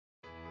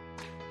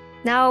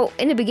Now,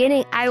 in the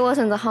beginning, I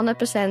wasn't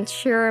 100%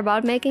 sure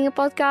about making a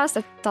podcast.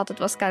 I thought it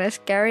was kind of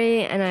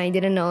scary and I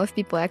didn't know if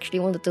people actually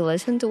wanted to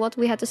listen to what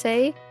we had to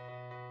say.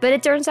 But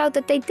it turns out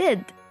that they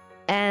did.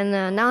 And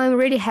now I'm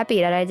really happy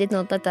that I did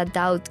not let that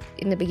doubt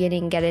in the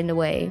beginning get in the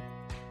way.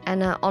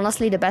 And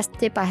honestly, the best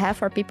tip I have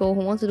for people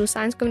who want to do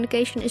science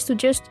communication is to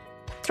just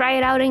try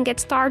it out and get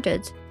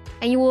started.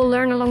 And you will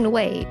learn along the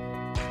way.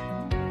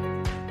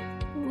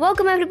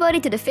 Welcome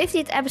everybody to the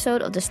 50th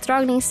episode of the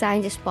Struggling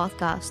Scientist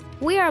podcast.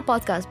 We are a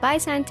podcast by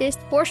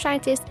scientists, for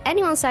scientists,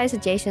 anyone science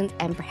adjacent,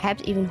 and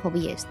perhaps even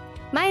hobbyists.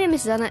 My name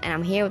is Zanne and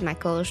I'm here with my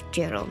co-host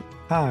Jeroen.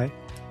 Hi.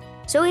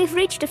 So we've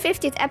reached the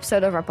 50th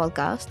episode of our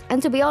podcast,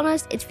 and to be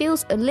honest, it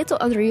feels a little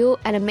unreal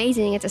and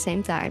amazing at the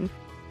same time.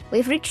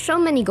 We've reached so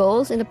many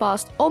goals in the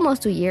past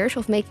almost 2 years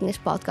of making this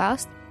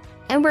podcast,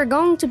 and we're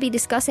going to be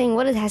discussing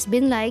what it has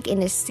been like in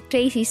this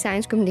crazy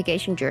science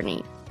communication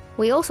journey.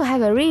 We also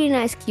have a really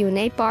nice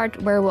Q&A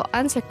part where we'll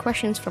answer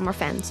questions from our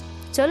fans.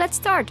 So let's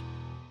start!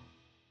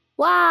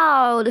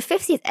 Wow, the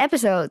 50th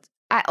episode!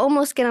 I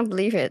almost cannot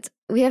believe it.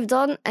 We have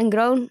done and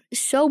grown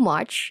so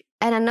much,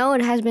 and I know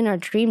it has been our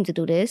dream to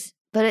do this,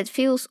 but it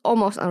feels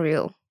almost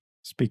unreal.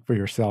 Speak for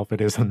yourself,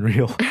 it is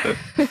unreal.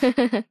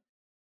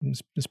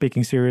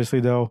 Speaking seriously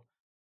though,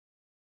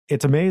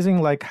 it's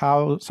amazing like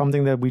how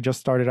something that we just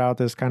started out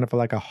as kind of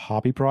like a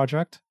hobby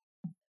project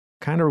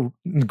kind of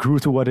grew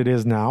to what it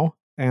is now.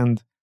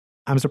 And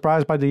I'm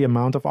surprised by the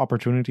amount of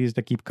opportunities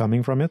that keep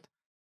coming from it.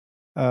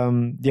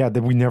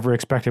 That we never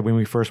expected when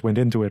we first went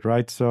into it,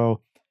 right?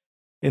 So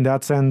in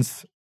that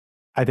sense,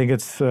 I think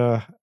it's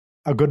a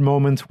good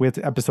moment with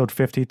episode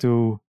 50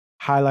 to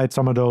highlight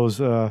some of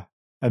those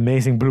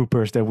amazing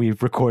bloopers that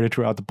we've recorded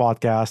throughout the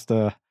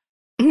podcast.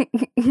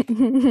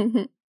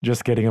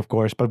 Just kidding, of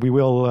course. But we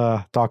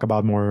will talk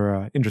about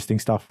more interesting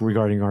stuff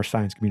regarding our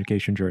science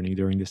communication journey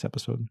during this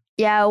episode.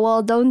 Yeah,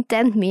 well, don't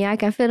tempt me. I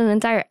can fill an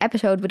entire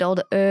episode with all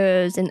the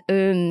uhs and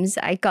ums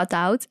I cut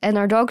out. And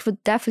our dogs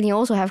would definitely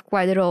also have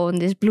quite a role in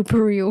this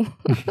blooper reel.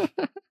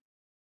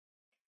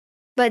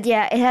 But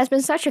yeah, it has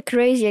been such a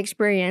crazy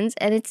experience.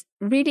 And it's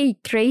really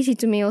crazy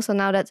to me also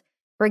now that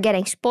we're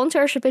getting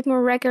sponsors a bit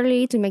more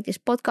regularly to make this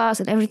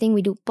podcast and everything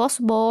we do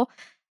possible.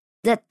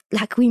 That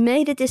like we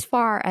made it this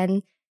far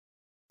and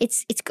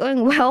it's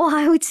going well,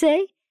 I would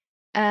say.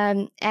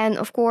 And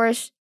of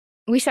course,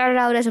 we started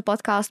out as a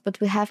podcast, but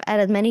we have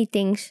added many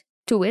things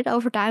to it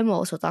over time. We'll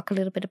also talk a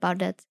little bit about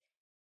that.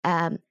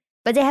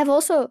 But they have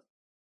also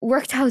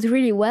worked out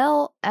really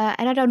well.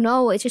 And I don't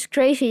know, it's just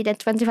crazy that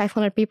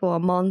 2,500 people a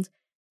month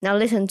now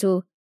listen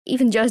to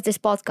even just this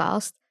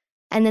podcast.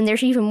 And then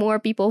there's even more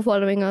people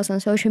following us on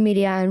social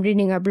media and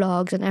reading our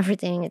blogs and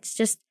everything. It's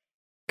just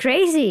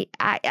crazy.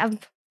 I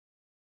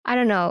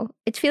don't know.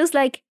 It feels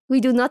like we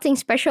do nothing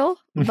special,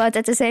 but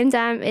at the same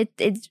time,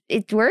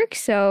 it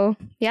works. So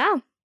yeah.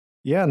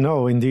 Yeah,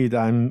 no, indeed.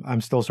 I'm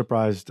still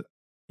surprised.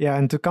 Yeah,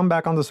 and to come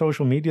back on the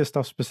social media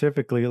stuff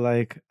specifically,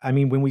 like, I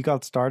mean, when we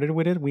got started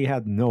with it, we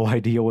had no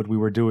idea what we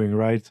were doing,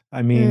 right?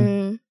 I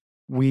mean,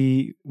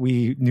 we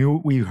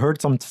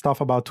heard some stuff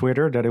about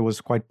Twitter that it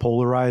was quite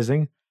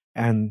polarizing,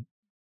 and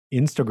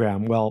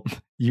Instagram. Well,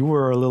 you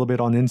were a little bit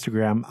on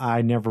Instagram.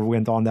 I never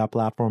went on that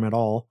platform at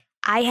all.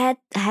 I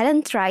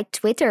hadn't tried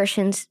Twitter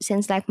since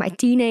like my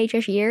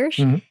teenagers years,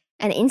 and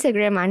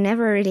Instagram I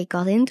never really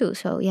got into.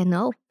 So yeah,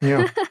 no.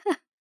 Yeah.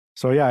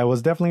 So yeah, it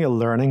was definitely a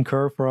learning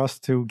curve for us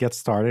to get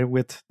started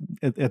with,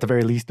 at the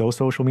very least, those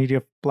social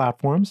media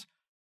platforms.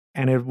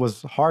 And it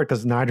was hard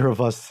because neither of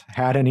us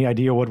had any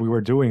idea what we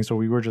were doing. So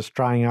we were just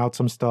trying out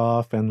some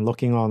stuff and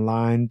looking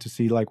online to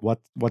see like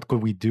what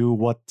could we do,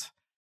 what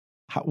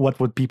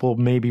would people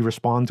maybe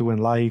respond to and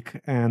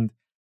like, and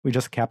we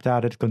just kept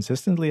at it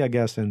consistently, I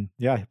guess. And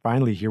yeah,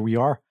 finally, here we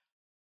are.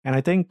 And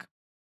I think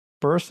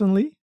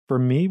personally, for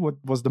me, what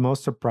was the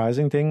most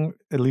surprising thing,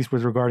 at least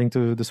with regarding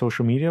to the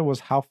social media,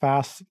 was how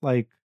fast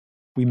like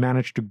we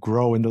managed to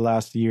grow in the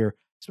last year.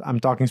 So I'm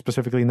talking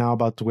specifically now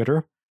about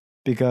Twitter,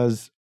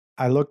 because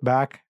I look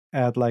back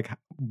at like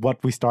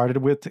what we started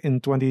with in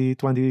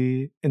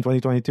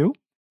 2022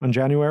 in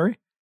January,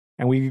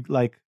 and we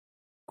like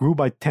grew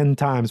by 10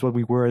 times what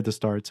we were at the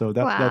start. So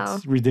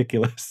that's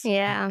ridiculous.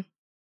 Yeah.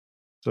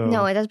 So.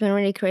 No, it has been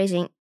really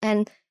crazy.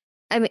 And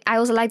I mean, I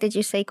also like that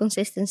you say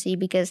consistency,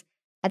 because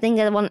I think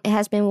that it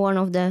has been one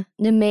of the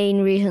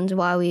main reasons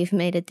why we've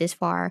made it this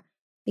far,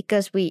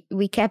 because we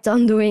kept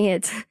on doing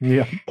it.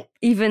 Yeah.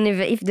 Even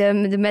if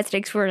the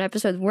metrics for an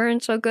episode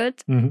weren't so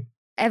good,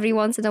 every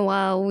once in a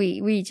while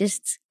we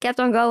just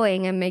kept on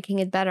going and making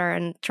it better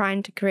and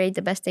trying to create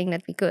the best thing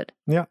that we could.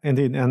 Yeah,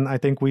 indeed. And I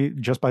think we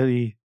just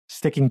by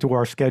sticking to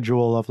our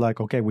schedule of like,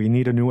 okay, we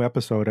need a new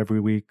episode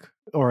every week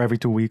or every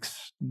 2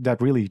 weeks,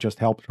 that really just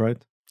helped, right?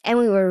 And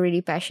we were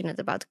really passionate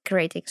about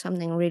creating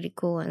something really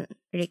cool and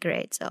really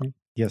great. So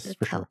yes,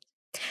 for sure.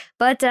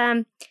 But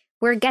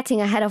we're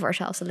getting ahead of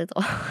ourselves a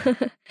little.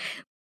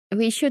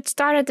 We should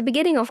start at the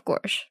beginning, of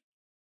course.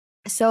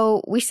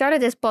 So we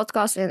started this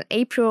podcast in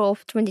April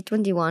of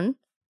 2021,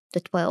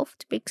 the 12th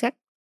to be exact.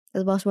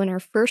 That was when our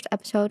first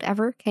episode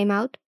ever came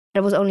out.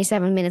 That was only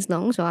 7 minutes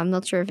long, so I'm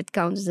not sure if it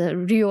counts as a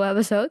real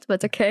episode,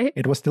 but okay.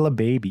 It was still a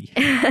baby.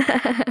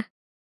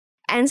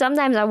 And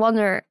sometimes I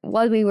wonder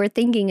what we were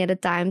thinking at the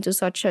time to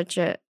start such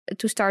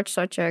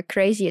a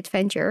crazy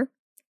adventure,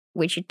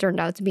 which it turned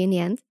out to be in the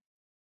end.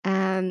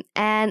 And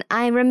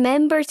I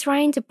remember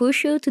trying to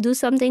push you to do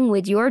something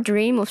with your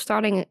dream of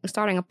starting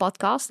a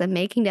podcast and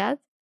making that.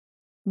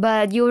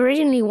 But you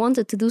originally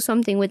wanted to do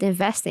something with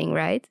investing,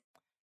 right?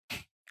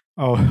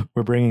 Oh,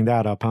 we're bringing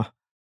that up, huh?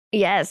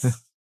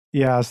 Yes.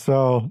 Yeah,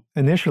 so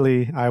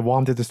initially I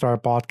wanted to start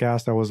a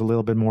podcast that was a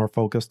little bit more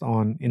focused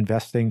on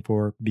investing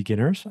for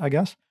beginners, I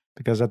guess,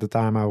 because at the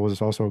time I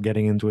was also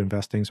getting into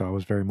investing, so I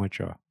was very much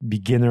a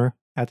beginner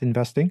at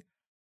investing.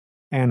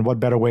 And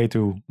what better way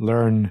to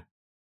learn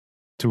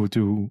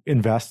to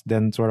invest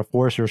than sort of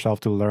force yourself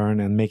to learn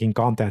and making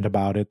content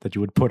about it that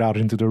you would put out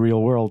into the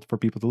real world for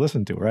people to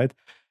listen to, right?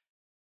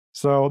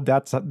 So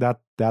that's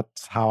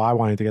how I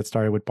wanted to get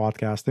started with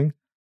podcasting.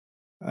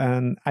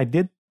 And I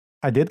did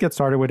get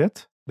started with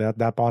it.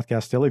 That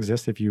podcast still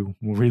exists if you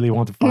really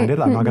want to find it.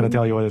 I'm not going to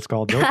tell you what it's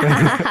called, though.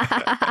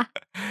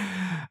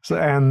 So,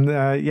 and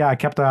I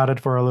kept at it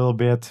for a little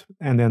bit.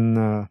 And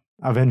then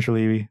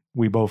eventually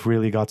we both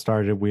really got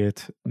started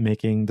with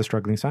making the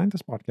Struggling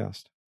Scientist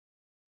podcast.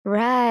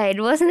 Right.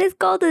 Wasn't it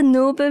called the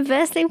Noob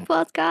Investing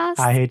Podcast?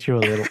 I hate you a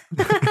little.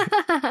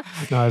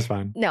 No, it's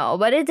fine. No,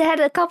 but it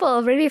had a couple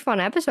of really fun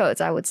episodes,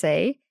 I would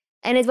say.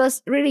 And it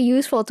was really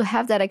useful to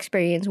have that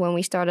experience when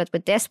we started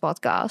with this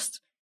podcast,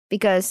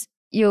 because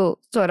you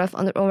sort of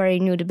already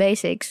knew the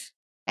basics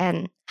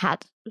and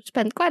had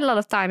spent quite a lot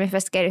of time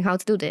investigating how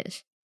to do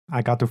this.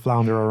 I got to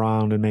flounder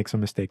around and make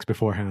some mistakes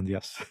beforehand,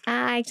 yes.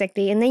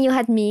 Exactly. And then you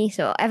had me,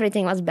 so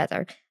everything was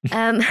better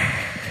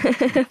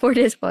for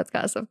this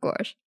podcast, of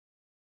course.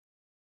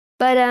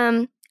 But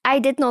I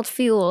did not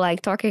feel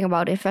like talking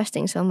about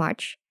investing so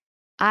much.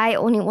 I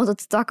only wanted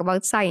to talk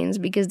about science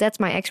because that's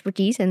my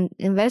expertise, and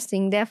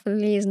investing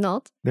definitely is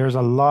not. There's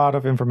a lot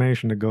of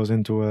information that goes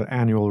into an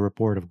annual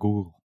report of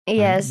Google.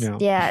 Yes,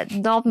 yeah,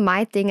 not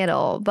my thing at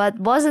all. But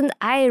wasn't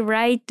I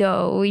right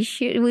though?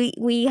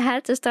 We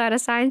had to start a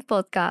science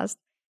podcast.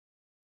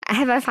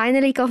 Have I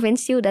finally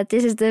convinced you that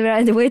this is the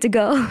right way to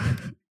go?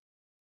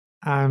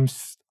 I'm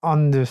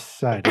on this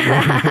side.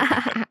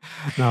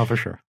 No, for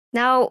sure.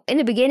 Now, in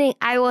the beginning,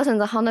 I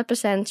wasn't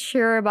 100%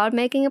 sure about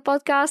making a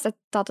podcast. I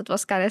thought it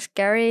was kind of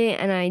scary,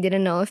 and I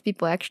didn't know if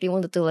people actually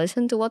wanted to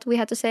listen to what we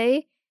had to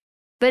say.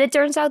 But it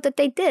turns out that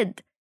they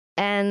did.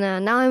 And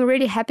now I'm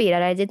really happy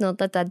that I did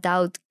not let that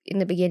doubt in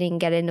the beginning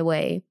get in the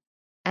way.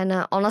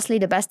 And honestly,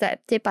 the best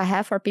tip I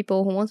have for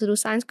people who want to do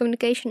science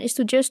communication is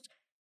to just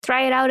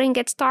try it out and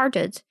get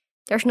started.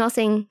 There's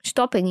nothing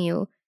stopping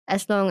you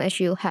as long as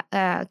you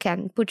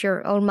can put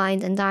your own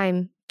mind and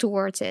time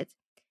towards it.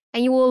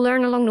 And you will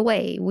learn along the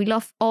way. We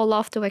all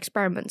love to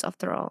experiment,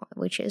 after all,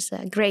 which is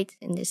great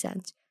in this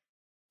sense.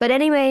 But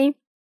anyway,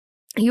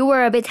 you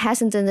were a bit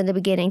hesitant in the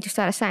beginning to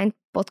start a science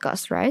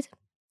podcast, right?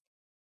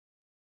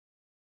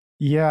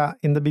 Yeah,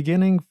 in the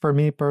beginning, for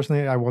me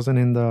personally, I wasn't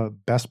in the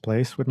best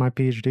place with my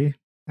PhD.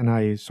 And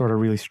I sort of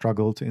really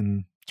struggled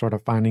in sort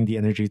of finding the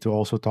energy to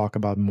also talk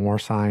about more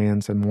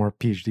science and more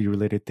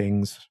PhD-related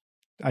things,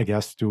 I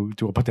guess, to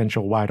a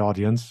potential wide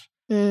audience.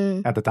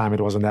 At the time,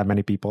 it wasn't that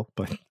many people,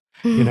 but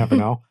you never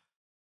know.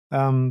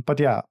 But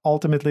yeah,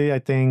 ultimately, I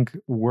think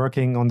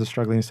working on the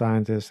Struggling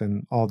Scientist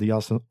and all the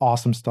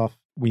awesome stuff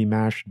we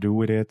managed to do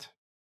with it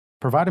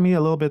provided me a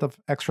little bit of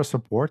extra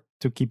support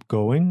to keep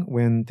going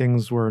when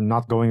things were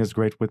not going as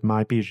great with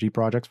my PhD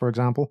projects, for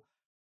example.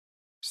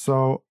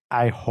 So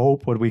I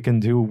hope what we can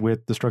do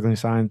with the Struggling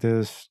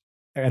Scientist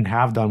and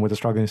have done with the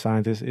Struggling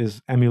Scientist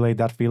is emulate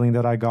that feeling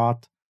that I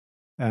got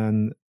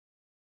and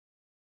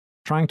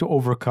trying to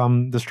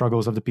overcome the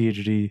struggles of the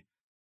PhD.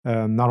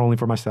 Not only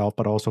for myself,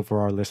 but also for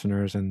our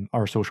listeners and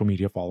our social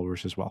media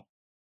followers as well.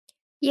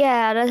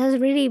 Yeah, that has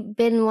really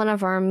been one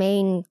of our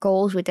main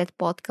goals with that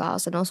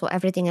podcast, and also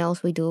everything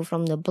else we do,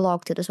 from the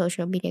blog to the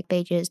social media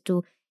pages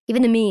to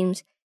even the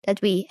memes,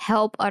 that we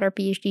help other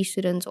PhD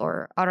students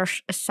or other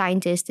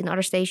scientists in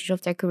other stages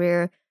of their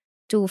career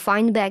to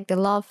find back the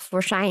love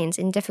for science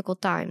in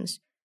difficult times.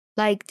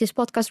 Like this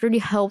podcast really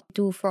helped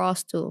do for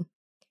us too.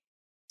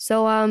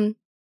 So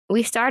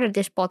we started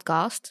this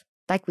podcast,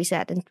 like we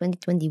said, in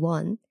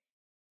 2021.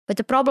 But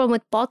the problem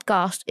with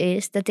podcasts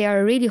is that they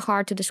are really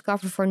hard to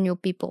discover for new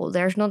people.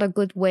 There's not a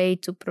good way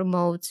to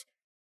promote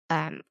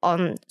on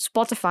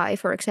Spotify,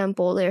 for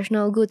example. There's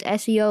no good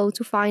SEO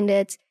to find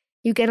it.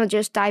 You cannot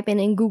just type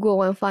in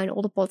Google and find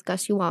all the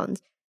podcasts you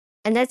want.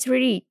 And that's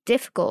really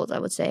difficult, I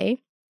would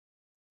say.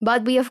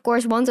 But we, of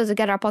course, wanted to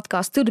get our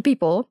podcast to the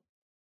people.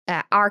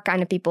 Our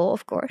kind of people,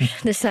 of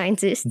course, the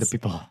scientists. The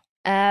people.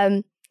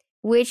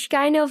 Which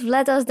kind of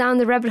led us down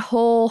the rabbit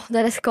hole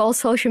that is called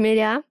social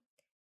media.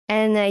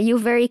 And you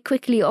very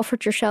quickly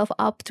offered yourself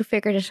up to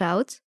figure this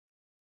out.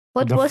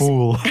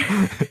 Fool.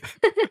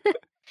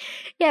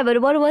 Yeah,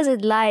 but what was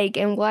it like,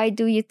 and why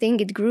do you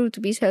think it grew to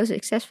be so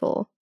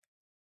successful?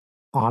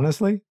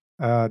 Honestly,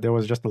 there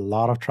was just a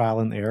lot of trial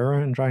and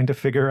error in trying to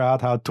figure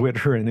out how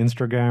Twitter and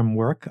Instagram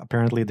work.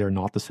 Apparently, they're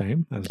not the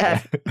same.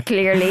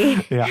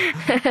 Clearly. Yeah.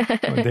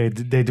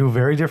 They do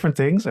very different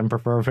things and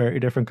prefer very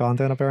different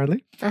content,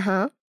 apparently.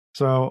 Uh-huh.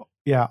 So,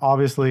 yeah,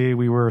 obviously,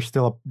 we were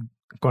still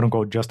quote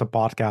unquote just a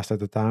podcast at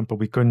the time, but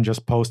we couldn't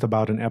just post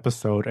about an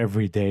episode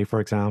every day, for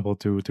example,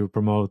 to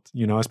promote,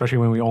 especially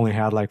when we only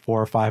had like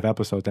 4 or 5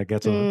 episodes. That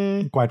gets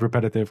quite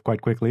repetitive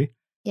quite quickly.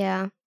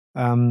 Yeah.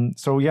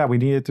 So yeah, we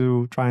needed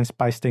to try and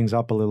spice things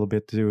up a little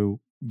bit to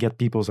get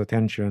people's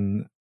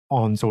attention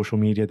on social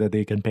media, that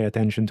they can pay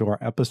attention to our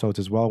episodes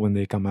as well when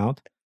they come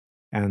out.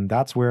 And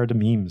that's where the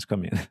memes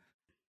come in.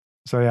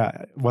 So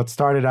yeah, what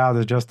started out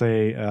as just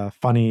a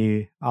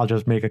funny, I'll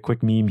just make a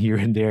quick meme here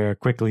and there,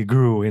 quickly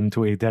grew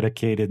into a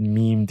dedicated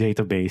meme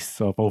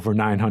database of over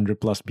 900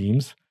 plus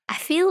memes. I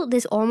feel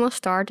this almost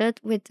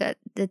started with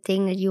the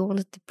thing that you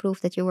wanted to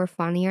prove that you were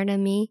funnier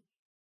than me.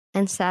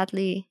 And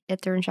sadly,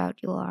 it turns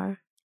out you are.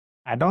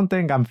 I don't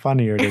think I'm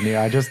funnier than you.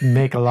 I just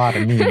make a lot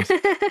of memes.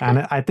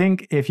 And I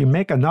think if you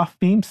make enough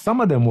memes,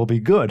 some of them will be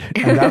good.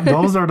 And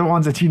those are the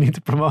ones that you need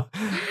to promote.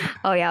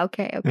 Oh, yeah.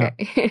 Okay. Yeah.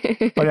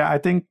 But yeah, I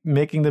think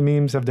making the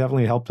memes have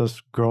definitely helped us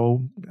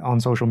grow on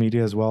social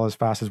media as well as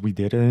fast as we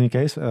did in any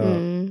case,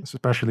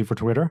 especially for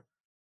Twitter.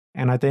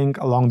 And I think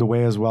along the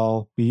way as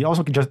well, we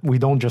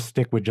don't just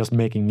stick with just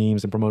making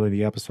memes and promoting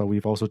the episode.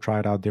 We've also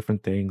tried out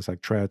different things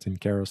like threads and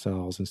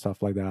carousels and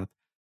stuff like that.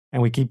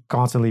 And we keep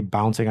constantly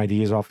bouncing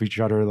ideas off each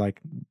other. Like,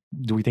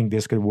 do we think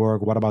this could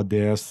work? What about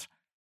this?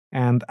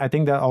 And I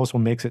think that also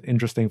makes it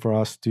interesting for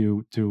us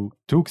to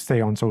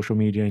stay on social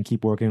media and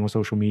keep working on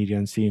social media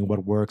and seeing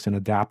what works and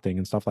adapting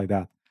and stuff like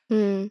that.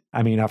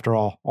 I mean, after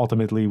all,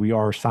 ultimately, we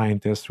are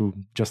scientists who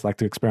just like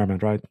to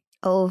experiment, right?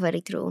 Oh,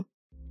 very true.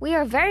 We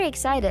are very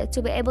excited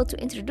to be able to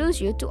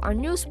introduce you to our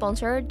new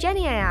sponsor,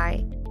 Jenny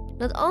AI.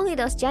 Not only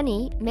does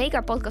Jenny make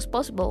our podcast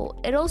possible,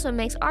 it also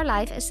makes our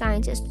life as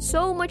scientists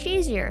so much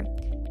easier.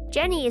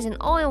 Jenny is an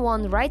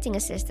all-in-one writing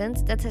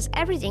assistant that has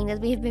everything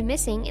that we've been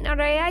missing in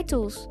other AI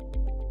tools.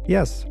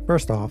 Yes,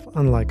 first off,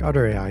 unlike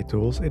other AI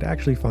tools, it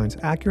actually finds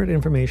accurate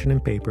information in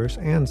papers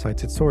and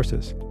cites its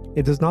sources.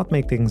 It does not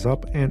make things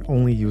up and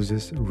only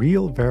uses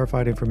real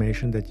verified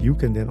information that you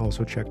can then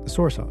also check the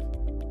source of.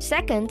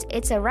 Second,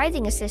 it's a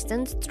writing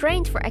assistant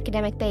trained for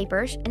academic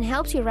papers and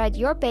helps you write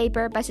your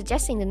paper by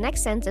suggesting the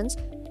next sentence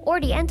or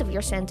the end of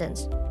your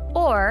sentence.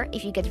 Or,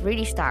 if you get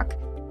really stuck,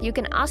 you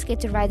can ask it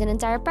to write an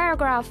entire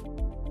paragraph,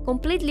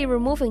 completely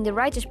removing the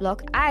writer's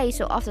block I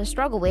so often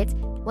struggle with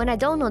when I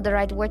don't know the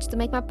right words to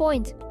make my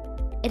point.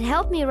 It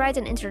helped me write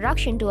an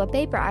introduction to a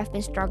paper I've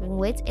been struggling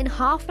with in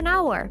half an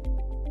hour.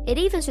 It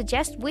even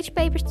suggests which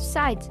papers to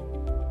cite.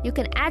 You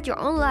can add your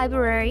own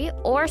library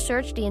or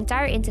search the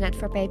entire internet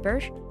for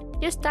papers.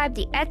 Just type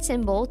the add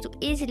symbol to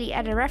easily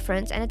add a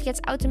reference and it gets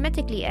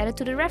automatically added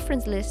to the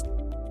reference list.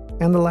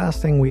 And the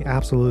last thing we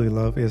absolutely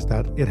love is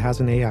that it has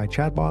an AI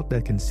chatbot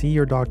that can see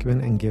your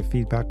document and give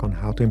feedback on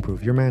how to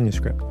improve your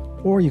manuscript.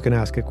 Or you can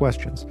ask it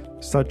questions,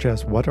 such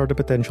as what are the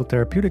potential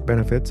therapeutic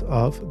benefits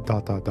of ...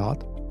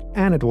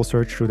 and it will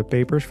search through the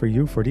papers for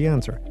you for the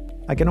answer.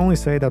 I can only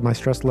say that my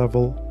stress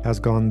level has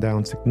gone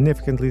down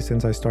significantly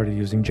since I started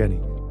using Jenny.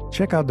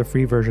 Check out the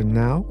free version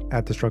now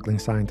at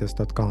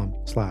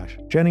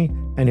thestrugglingscientist.com/Jenny,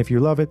 and if you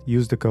love it,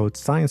 use the code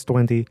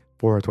SCIENCE20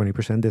 for a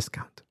 20%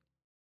 discount.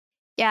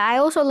 Yeah, I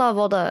also love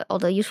all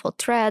the useful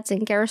threads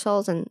and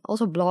carousels and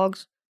also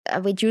blogs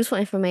with useful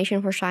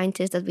information for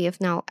scientists that we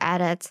have now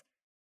added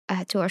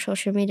to our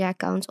social media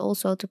accounts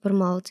also to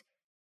promote.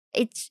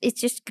 It's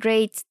just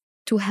great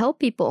to help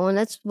people, and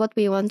that's what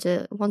we want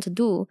to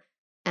do.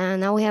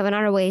 And now we have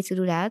another way to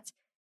do that.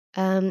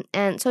 And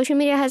social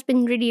media has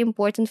been really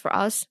important for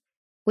us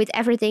with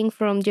everything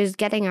from just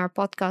getting our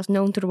podcast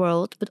known to the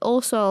world, but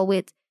also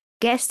with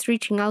guests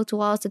reaching out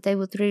to us that they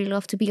would really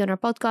love to be on our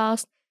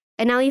podcast.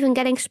 And now even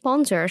getting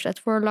sponsors, that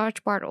for a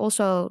large part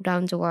also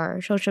down to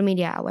our social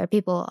media where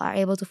people are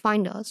able to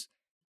find us.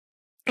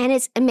 And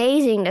it's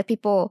amazing that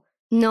people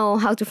know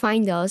how to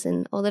find us,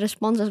 and all the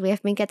responses we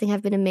have been getting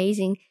have been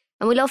amazing.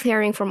 And we love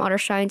hearing from other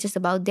scientists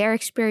about their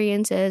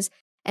experiences.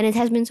 And it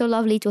has been so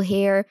lovely to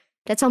hear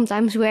that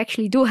sometimes we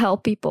actually do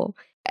help people.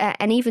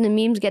 And even the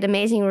memes get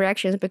amazing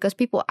reactions because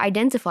people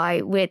identify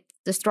with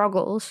the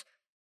struggles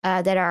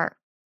that are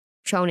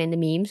shown in the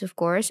memes, of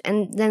course,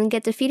 and then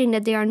get the feeling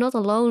that they are not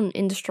alone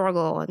in the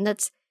struggle. And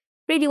that's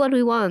really what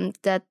we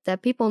want,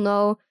 that people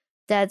know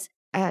that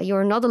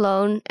you're not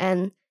alone.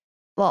 And,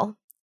 well,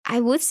 I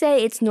would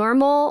say it's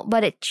normal,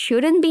 but it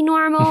shouldn't be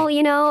normal,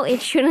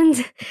 it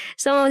shouldn't,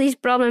 some of these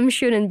problems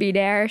shouldn't be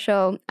there.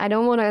 So I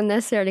don't want to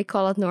necessarily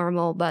call it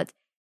normal, but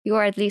you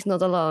are at least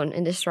not alone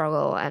in the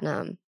struggle.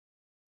 And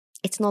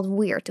it's not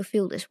weird to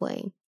feel this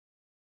way.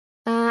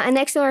 And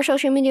next to our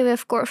social media, we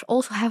of course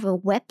also have a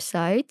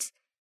website,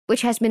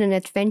 which has been an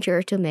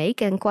adventure to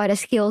make and quite a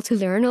skill to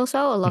learn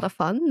also, a lot of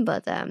fun.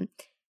 But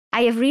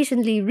I have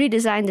recently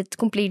redesigned it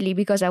completely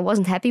because I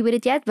wasn't happy with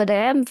it yet, but I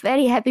am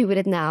very happy with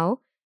it now.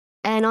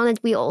 And on it,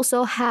 we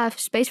also have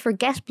space for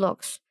guest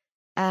blogs,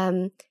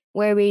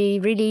 where we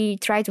really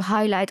try to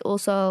highlight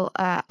also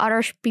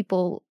other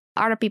people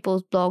other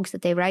people's blogs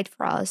that they write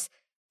for us.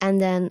 And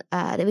then,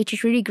 which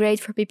is really great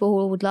for people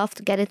who would love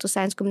to get into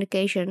science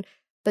communication,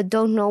 but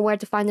don't know where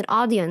to find an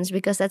audience,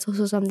 because that's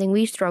also something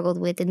we struggled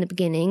with in the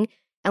beginning.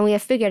 And we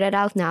have figured that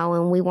out now,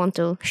 and we want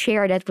to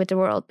share that with the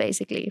world,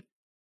 basically.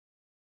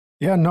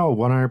 Yeah, no,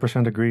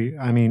 100% agree.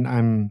 I mean,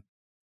 I'm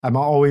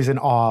always in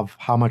awe of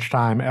how much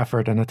time,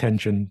 effort, and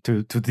attention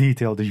to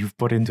detail that you've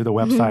put into the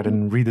website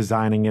and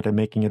redesigning it and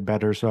making it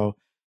better. So,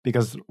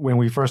 because when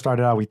we first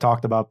started out, we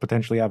talked about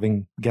potentially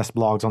having guest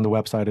blogs on the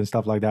website and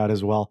stuff like that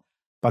as well.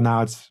 But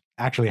now it's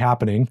actually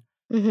happening.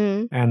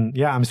 And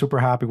yeah, I'm super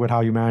happy with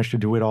how you managed to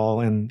do it all.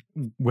 And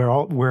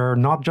we're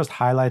not just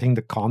highlighting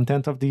the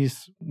content of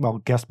these,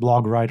 guest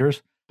blog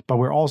writers, but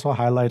we're also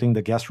highlighting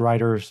the guest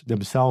writers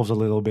themselves a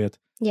little bit.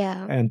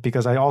 Yeah. And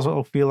because I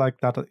also feel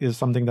like that is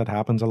something that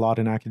happens a lot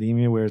in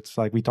academia, where it's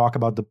like we talk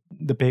about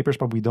the papers,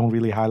 but we don't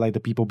really highlight the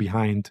people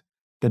behind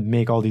that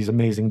make all these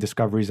amazing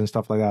discoveries and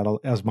stuff like that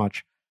as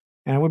much.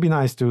 And it would be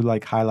nice to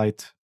like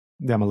highlight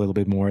them a little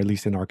bit more, at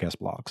least in our guest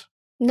blogs.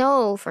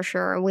 No, for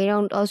sure. We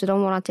don't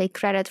want to take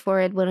credit for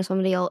it when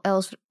somebody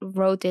else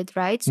wrote it,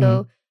 right?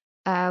 So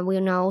we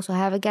now also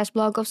have a guest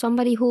blog of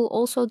somebody who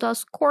also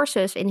does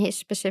courses in his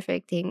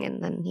specific thing,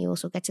 and then he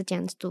also gets a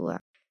chance to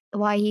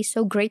why he's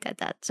so great at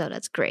that. So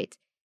that's great.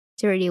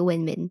 It's really a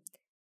win-win.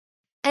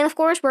 And of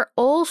course, we're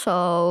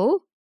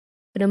also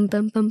going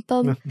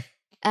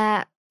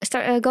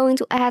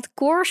to add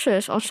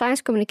courses on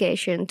science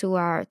communication to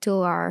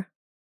our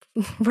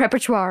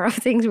repertoire of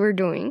things we're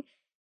doing.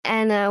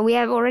 And we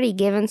have already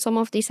given some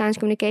of these science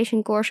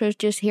communication courses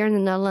just here in the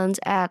Netherlands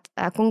at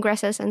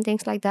congresses and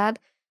things like that.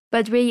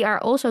 But we are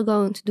also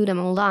going to do them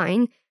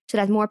online so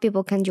that more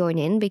people can join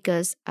in,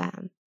 because,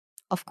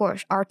 of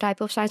course, our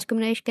type of science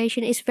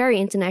communication is very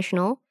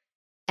international.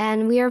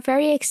 And we are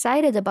very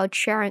excited about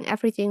sharing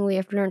everything we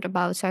have learned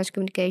about science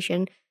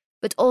communication,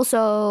 but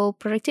also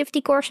productivity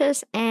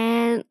courses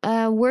and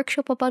a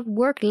workshop about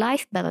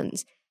work-life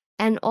balance.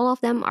 And all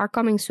of them are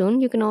coming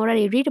soon. You can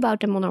already read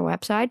about them on our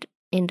website,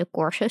 in the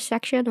courses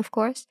section, of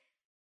course.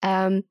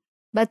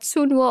 But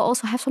soon we'll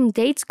also have some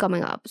dates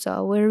coming up.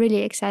 So we're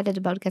really excited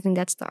about getting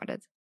that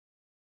started.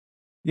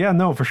 Yeah,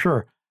 no, for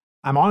sure.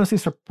 I'm honestly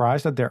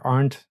surprised that there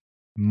aren't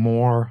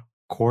more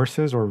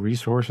courses or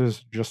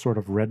resources just sort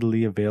of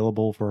readily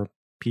available for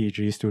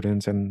PhD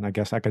students and I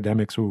guess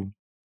academics who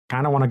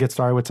kind of want to get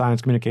started with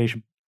science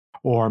communication,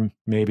 or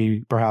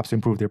maybe perhaps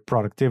improve their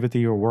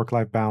productivity or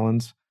work-life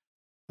balance,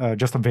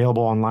 just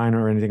available online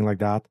or anything like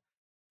that.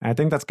 I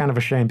think that's kind of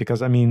a shame,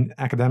 because, I mean,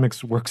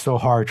 academics work so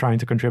hard trying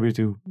to contribute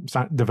to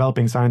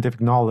developing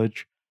scientific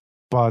knowledge,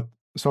 but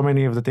so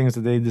many of the things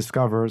that they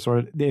discover,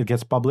 so it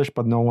gets published,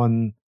 but no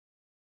one,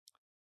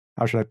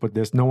 how should I put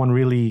this? No one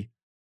really,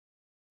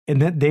 and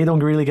they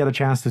don't really get a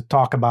chance to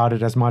talk about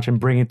it as much and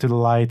bring it to the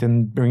light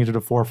and bring it to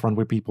the forefront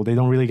with people. They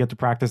don't really get to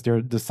practice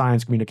the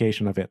science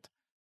communication of it.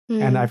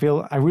 And I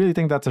really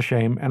think that's a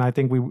shame. And I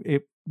think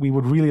we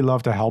would really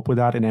love to help with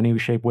that in any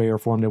shape, way, or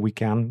form that we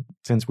can,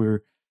 since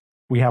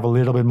we have a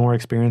little bit more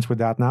experience with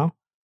that now.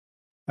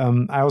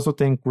 I also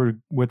think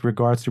with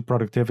regards to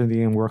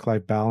productivity and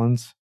work-life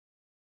balance,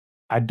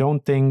 I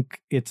don't think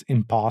it's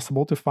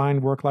impossible to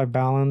find work-life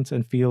balance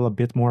and feel a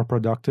bit more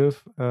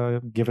productive,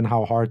 given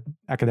how hard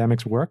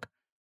academics work.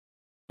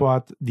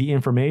 But the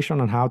information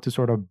on how to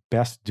sort of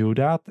best do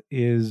that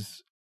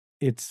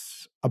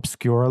it's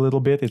obscure a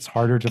little bit. It's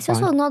harder to find.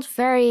 It's also not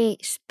very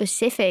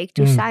specific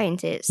to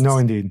scientists. No,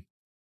 indeed.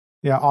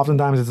 Yeah,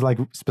 oftentimes it's like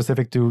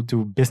specific to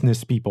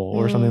business people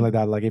or something like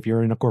that. Like if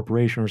you're in a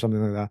corporation or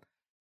something like that.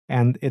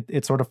 And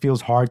it sort of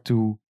feels hard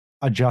to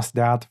adjust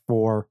that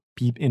for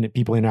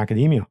people in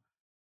academia.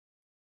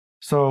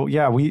 So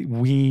yeah,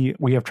 we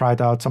have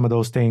tried out some of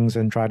those things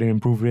and tried to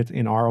improve it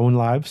in our own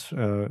lives,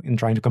 in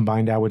trying to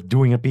combine that with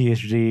doing a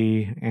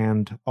PhD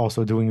and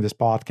also doing this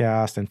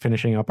podcast and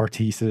finishing up our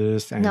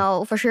thesis. And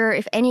no, for sure.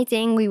 If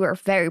anything, we were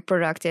very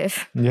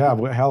productive. Yeah,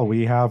 hell,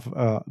 we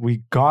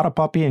got a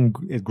puppy and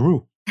it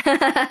grew.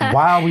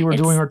 While we were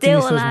doing our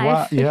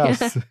thesis.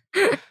 Yes.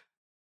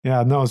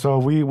 Yeah, no, so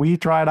we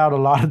tried out a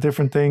lot of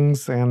different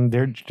things and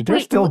they're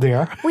still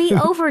there. We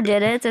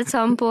overdid it at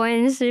some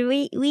points.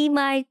 We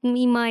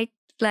might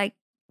like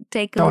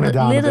take a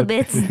little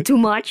bit too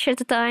much at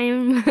the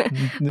time.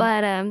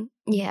 But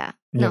yeah,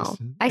 no.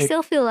 I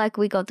still feel like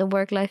we got the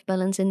work-life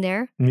balance in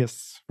there.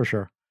 Yes, for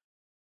sure.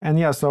 And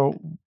yeah, so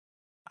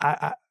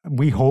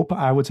we hope,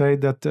 I would say,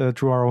 that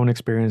through our own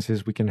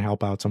experiences, we can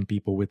help out some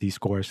people with these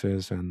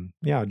courses and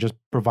just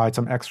provide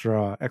some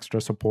extra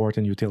support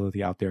and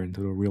utility out there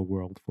into the real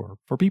world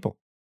for people.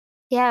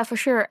 Yeah, for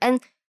sure. And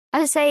I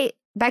would say,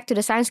 back to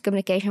the science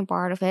communication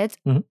part of it,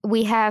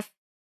 we have,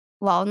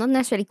 well, not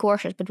necessarily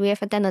courses, but we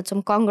have attended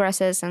some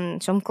congresses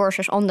and some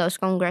courses on those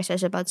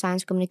congresses about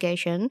science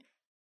communication.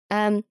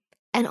 And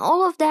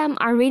all of them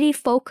are really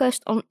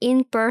focused on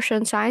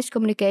in-person science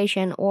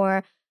communication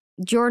or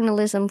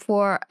journalism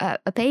for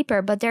a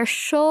paper, but there's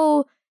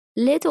so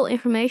little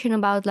information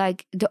about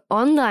like the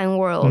online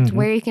world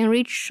where you can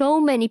reach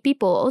so many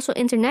people, also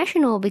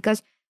international,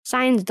 because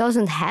science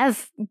doesn't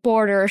have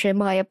borders, in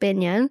my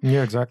opinion.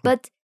 Yeah, exactly.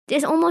 But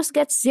this almost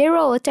gets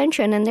zero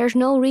attention, and there's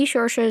no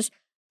resources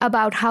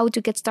about how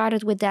to get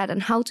started with that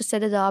and how to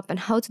set it up and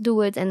how to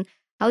do it and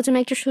how to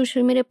make your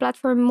social media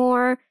platform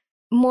more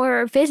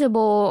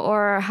visible,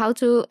 or how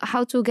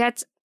to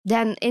get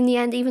then in the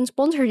end even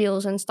sponsor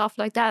deals and stuff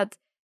like that.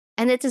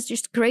 And it is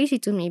just crazy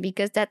to me,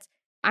 because the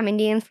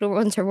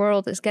influencer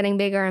world is getting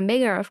bigger and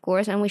bigger, of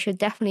course, and we should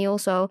definitely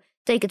also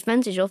take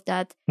advantage of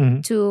that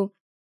to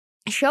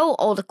show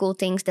all the cool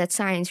things that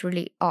science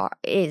really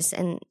is,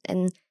 and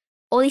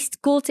all these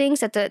cool things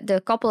that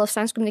the couple of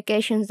science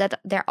communications that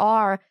there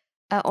are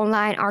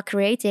online are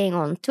creating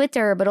on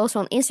Twitter, but also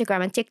on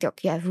Instagram and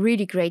TikTok. You have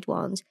really great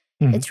ones.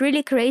 It's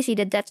really crazy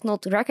that that's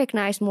not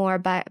recognized more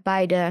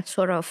by the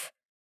sort of,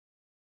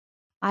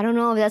 I don't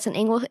know if that's an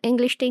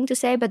English thing to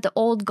say, but the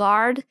old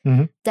guard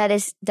that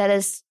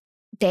is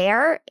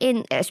there,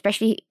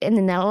 especially in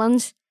the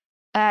Netherlands,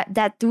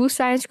 that do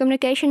science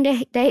communication.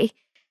 They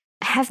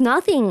have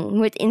nothing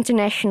with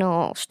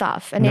international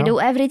stuff, and they do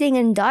everything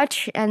in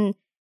Dutch, and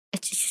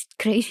it's just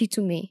crazy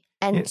to me,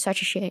 and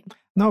such a shame.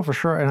 No, for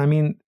sure. And I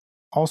mean,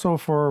 also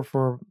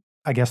for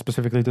I guess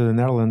specifically to the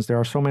Netherlands, there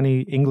are so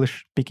many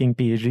English-speaking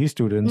PhD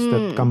students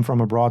that come from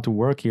abroad to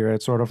work here.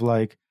 It's sort of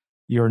like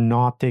you're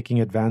not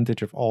taking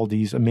advantage of all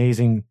these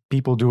amazing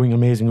people doing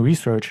amazing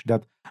research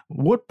that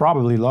would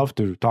probably love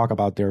to talk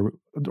about their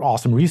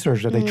awesome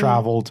research that they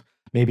traveled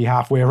maybe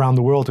halfway around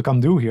the world to come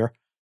do here.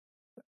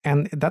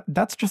 And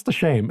that's just a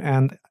shame.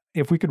 And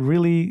if we could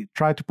really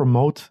try to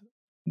promote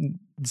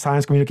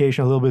science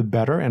communication a little bit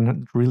better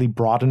and really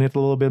broaden it a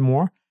little bit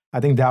more,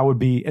 I think that would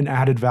be an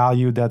added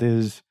value that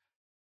is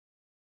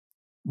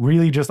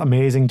really just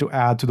amazing to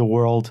add to the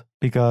world,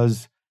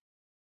 because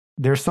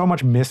there's so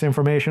much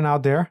misinformation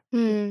out there.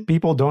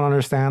 People don't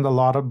understand a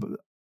lot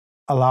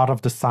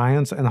of the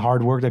science and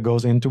hard work that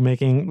goes into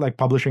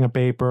publishing a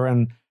paper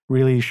and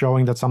really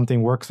showing that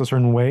something works a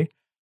certain way.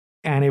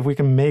 And if we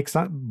can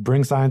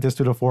bring scientists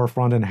to the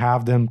forefront and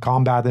have them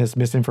combat this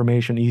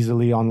misinformation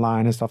easily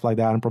online and stuff like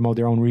that, and promote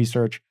their own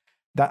research,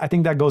 I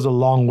think that goes a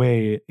long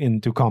way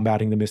into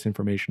combating the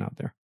misinformation out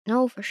there.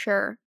 No, for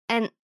sure.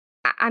 And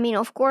I mean,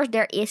 of course,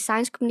 there is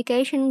science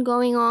communication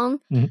going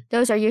on.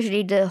 Those are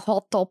usually the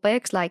hot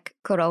topics, like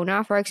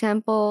Corona, for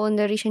example, in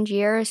the recent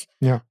years.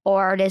 Yeah.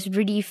 Or this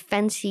really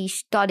fancy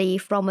study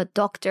from a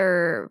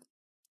doctor,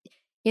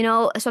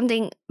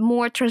 something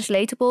more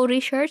translatable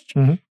research.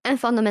 And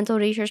fundamental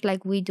research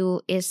like we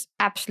do is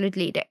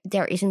absolutely,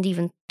 there isn't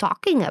even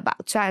talking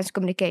about science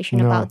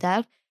communication about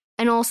that.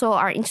 And also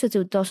our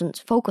institute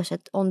doesn't focus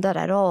on that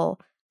at all.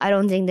 I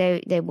don't think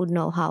they would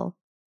know how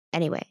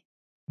anyway.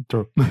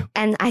 True.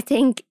 And I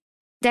think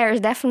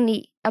there's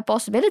definitely a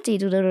possibility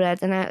to do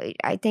that. And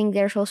I think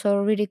there's also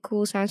really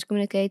cool science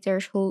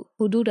communicators who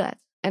do that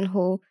and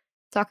who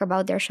talk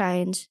about their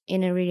science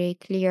in a really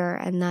clear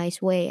and nice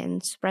way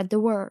and spread the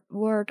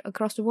word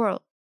across the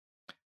world.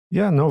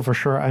 Yeah, no, for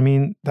sure. I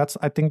mean, that's,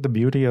 I think, the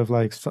beauty of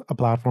like a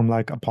platform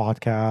like a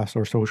podcast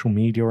or social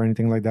media or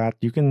anything like that.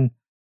 You can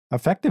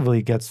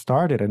effectively get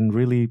started and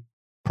really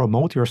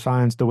promote your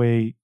science the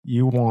way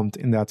you want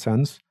in that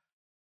sense.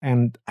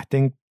 And I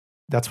think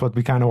that's what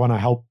we kind of want to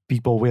help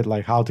people with,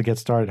 like how to get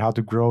started, how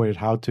to grow it,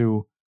 how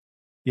to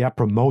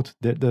promote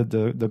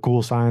the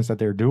cool science that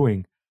they're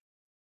doing.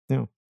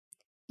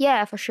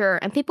 Yeah, for sure.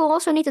 And people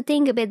also need to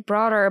think a bit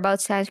broader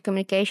about science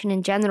communication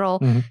in general.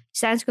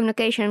 Science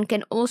communication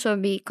can also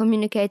be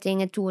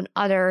communicating it to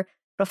another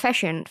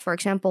profession. For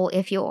example,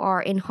 if you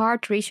are in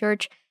heart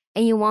research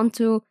and you want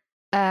to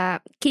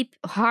keep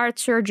heart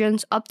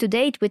surgeons up to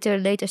date with the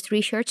latest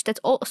research,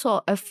 that's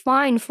also a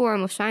fine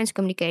form of science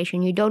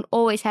communication. You don't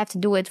always have to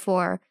do it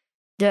for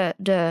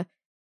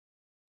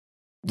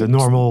the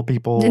normal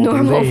people, the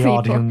normal people.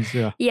 Audience.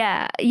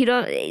 Yeah. You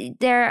don't.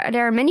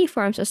 There are many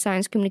forms of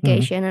science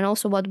communication, and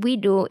also what we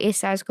do is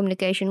science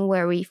communication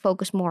where we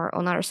focus more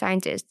on other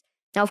scientists.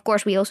 Now, of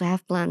course, we also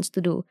have plans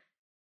to do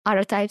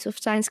other types of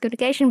science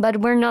communication, but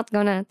we're not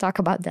gonna talk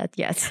about that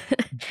yet.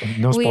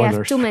 No spoilers. We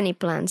have too many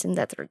plans in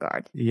that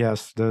regard.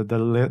 Yes,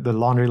 the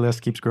laundry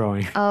list keeps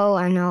growing. Oh,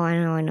 I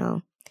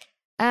know.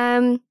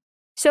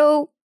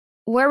 So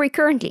where we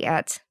currently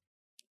at,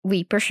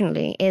 we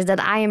personally, is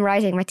that I am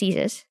writing my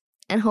thesis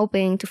and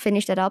hoping to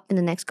finish that up in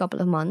the next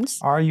couple of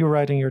months. Are you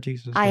writing your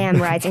thesis? I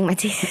am writing my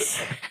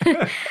thesis.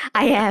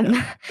 I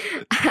am.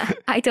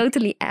 I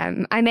totally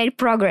am. I made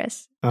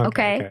progress.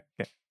 Okay.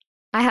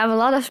 I have a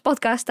lot of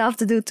podcast stuff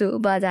to do too,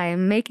 but I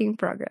am making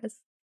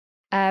progress.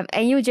 And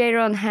you,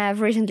 Jadron,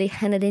 have recently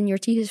handed in your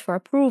thesis for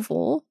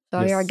approval.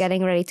 So you're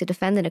getting ready to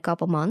defend in a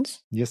couple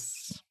months.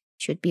 Yes.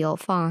 Should be all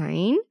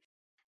fine.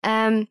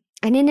 And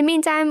in the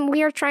meantime,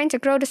 we are trying to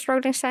grow the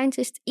Struggling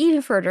Scientist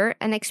even further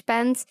and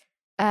expand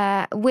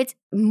with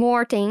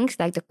more things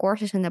like the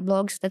courses and the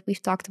blogs that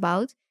we've talked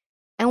about.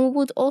 And we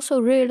would also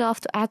really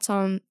love to add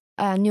some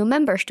new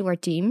members to our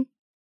team.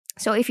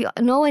 So if you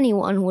know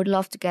anyone who would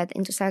love to get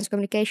into science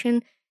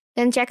communication,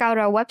 then check out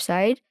our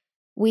website.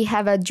 We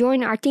have a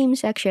join our team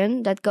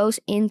section that goes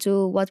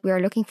into what we are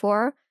looking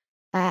for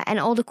and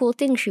all the cool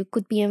things you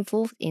could be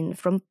involved in,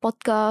 from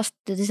podcast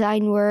to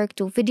design work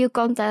to video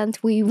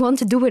content. We want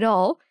to do it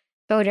all.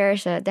 So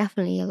there's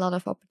definitely a lot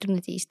of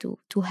opportunities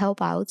to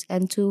help out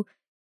and to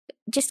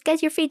just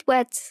get your feet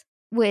wet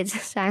with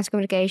science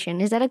communication.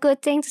 Is that a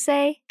good thing to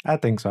say? I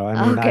think so.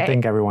 I mean, I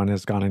think everyone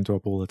has gone into a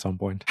pool at some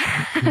point.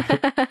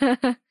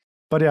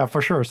 But yeah,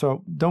 for sure.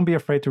 So don't be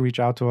afraid to reach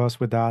out to us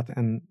with that,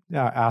 and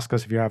ask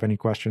us if you have any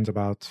questions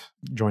about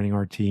joining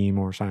our team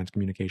or science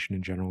communication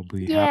in general.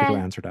 We'll be happy to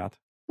answer that.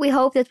 We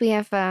hope that we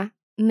have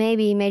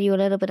maybe made you a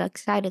little bit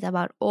excited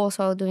about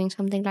also doing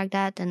something like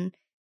that. And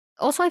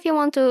also, if you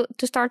want to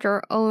start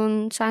your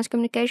own science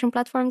communication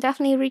platform,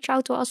 definitely reach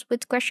out to us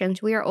with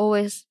questions. We are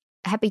always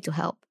happy to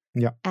help.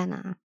 Yeah.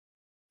 And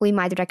we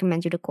might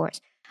recommend you the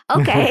course.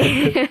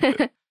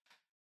 Okay.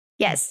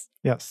 Yes.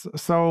 Yes.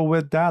 So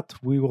with that,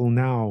 we will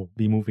now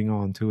be moving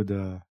on to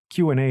the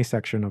Q&A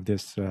section of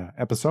this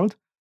episode.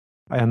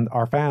 And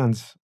our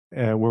fans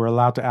were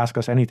allowed to ask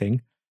us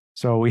anything.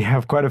 So we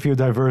have quite a few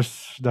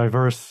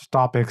diverse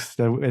topics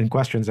and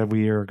questions that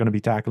we are going to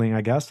be tackling,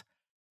 I guess.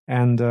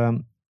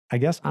 And I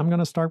guess I'm going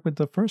to start with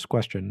the first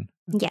question.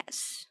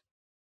 Yes.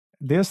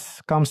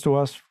 This comes to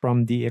us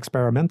from the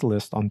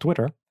Experimentalist on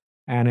Twitter.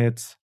 And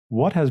it's,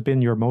 what has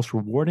been your most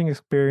rewarding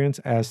experience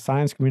as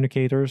science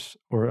communicators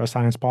or a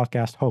science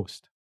podcast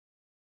host?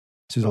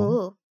 Suzanne?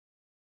 Ooh.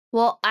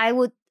 Well, I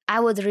would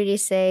really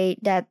say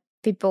that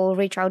the people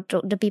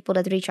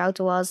that reach out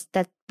to us,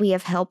 that we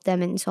have helped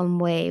them in some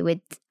way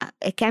with,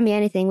 it can be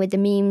anything, with the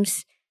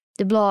memes,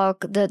 the blog,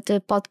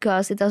 the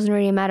podcast, it doesn't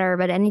really matter.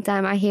 But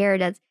anytime I hear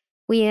that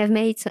we have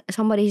made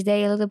somebody's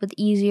day a little bit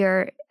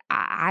easier,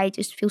 I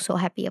just feel so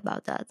happy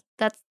about that.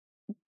 That's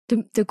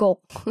the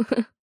goal.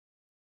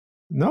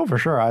 No, for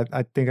sure.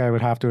 I think I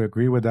would have to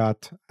agree with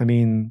that. I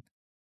mean,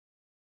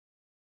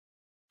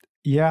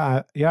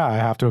 yeah, I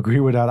have to agree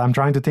with that. I'm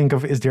trying to think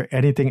of, is there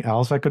anything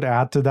else I could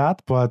add to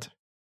that? But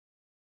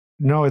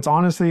no, it's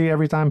honestly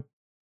every time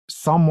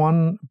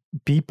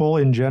people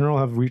in general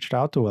have reached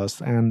out to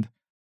us, and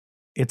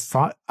it's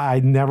not, I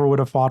never would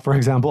have thought, for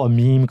example, a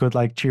meme could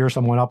like cheer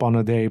someone up on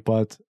a day,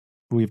 but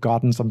we've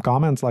gotten some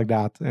comments like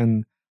that.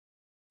 And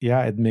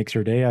yeah, it makes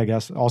your day, I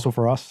guess, also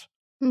for us.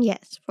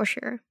 Yes, for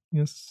sure.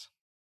 Yes.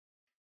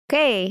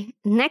 Okay,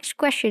 next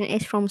question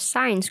is from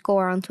Science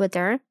Core on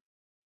Twitter.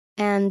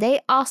 And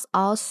they asked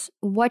us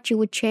what you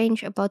would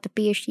change about the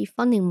PhD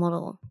funding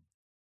model.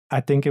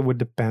 I think it would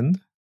depend,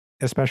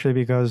 especially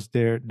because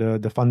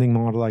the funding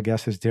model, I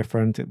guess, is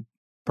different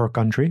per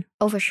country.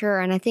 Oh, for sure.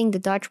 And I think the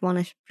Dutch one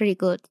is pretty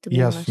good, to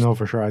be honest. Yes, no,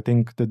 for sure. I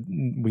think that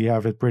we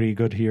have it pretty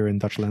good here in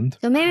Dutchland.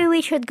 So maybe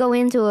we should go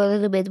into a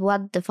little bit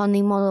what the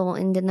funding model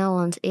in the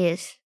Netherlands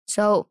is.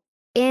 So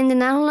in the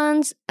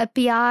Netherlands, a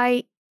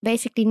PI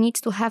basically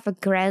needs to have a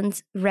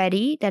grant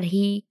ready that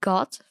he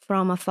got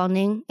from a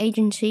funding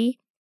agency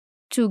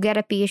to get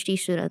a PhD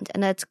student.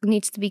 And that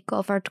needs to be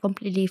covered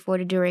completely for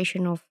the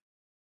duration of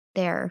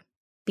their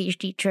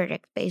PhD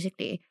project,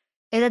 basically.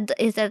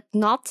 Is that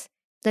not,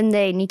 then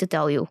they need to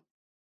tell you.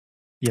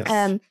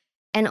 Yes.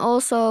 And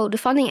also, the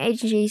funding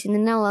agencies in the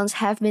Netherlands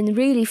have been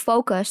really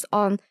focused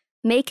on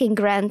making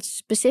grants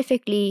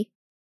specifically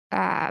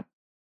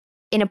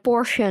in a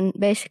portion,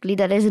 basically,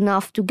 that is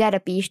enough to get a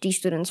PhD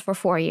student for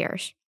 4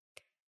 years.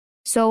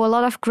 So a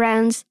lot of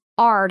grants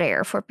are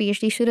there for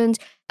PhD students.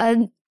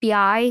 A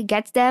PI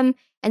gets them,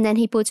 and then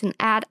he puts an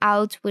ad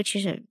out, which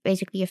is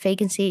basically a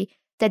vacancy,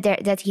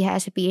 that he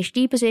has a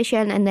PhD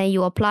position, and then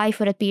you apply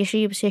for that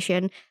PhD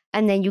position,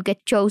 and then you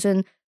get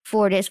chosen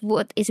for this,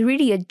 what is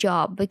really a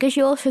job, because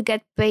you also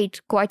get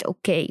paid quite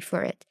okay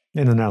for it.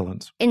 In the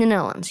Netherlands. In the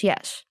Netherlands,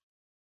 yes.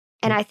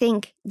 And I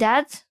think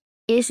that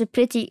is a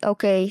pretty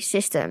okay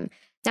system.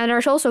 Now,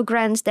 there's also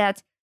grants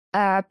that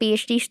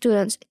PhD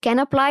students can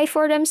apply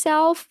for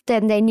themselves.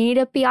 Then they need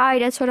a PI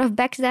that sort of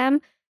backs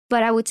them.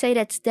 But I would say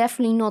that's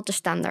definitely not the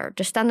standard.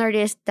 The standard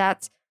is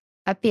that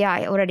a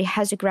PI already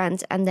has a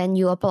grant and then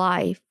you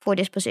apply for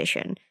this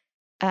position.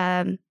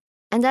 And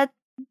that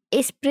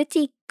is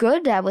pretty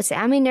good, I would say.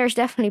 I mean, there's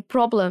definitely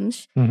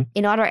problems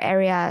in other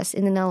areas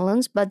in the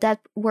Netherlands, but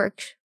that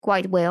works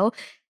quite well.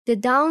 The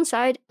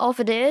downside of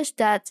it is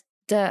that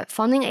the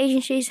funding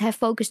agencies have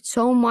focused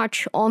so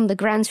much on the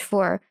grants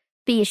for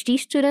PhD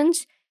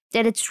students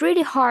that it's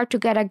really hard to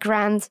get a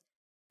grant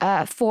to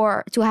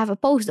have a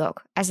postdoc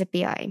as a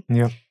PI.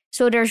 Yeah.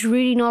 So there's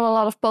really not a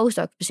lot of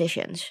postdoc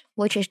positions,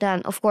 which is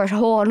then, of course, a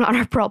whole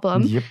another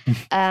problem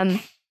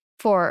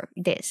for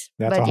this.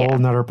 That's a whole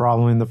another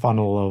problem in the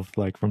funnel of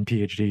like from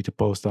PhD to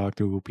postdoc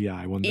to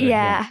PI one day.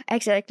 Yeah,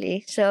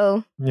 exactly.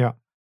 So yeah.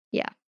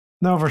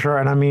 No, for sure.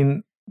 And I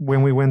mean,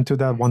 when we went to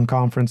that one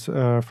conference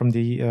from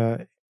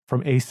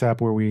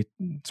ASAP, where we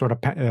sort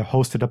of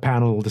hosted a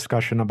panel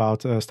discussion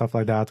about stuff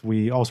like that,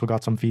 we also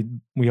got some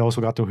we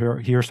also got to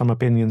hear some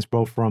opinions,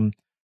 both from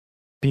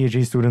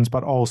PhD students,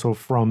 but also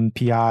from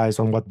PIs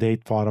on what they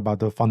thought about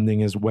the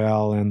funding as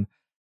well. And,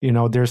 you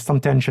know, there's some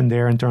tension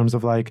there in terms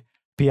of like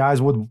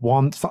PIs would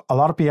want, a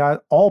lot of PIs,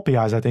 all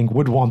PIs, I think,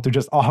 would want to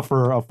just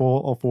offer a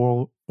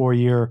full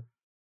 4-year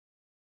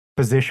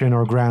position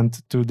or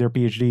grant to their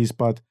PhDs,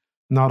 but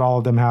not all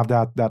of them have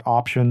that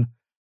option.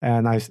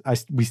 And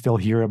we still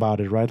hear about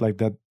it, right? Like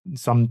that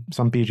some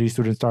PhD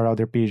students start out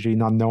their PhD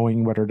not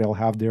knowing whether they'll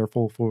have their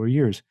full 4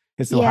 years.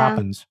 It still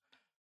happens.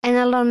 And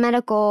a lot of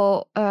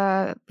medical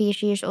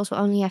PhDs also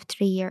only have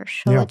 3 years.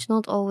 So it's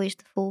not always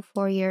the full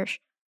 4 years.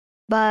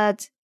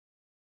 But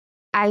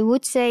I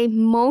would say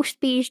most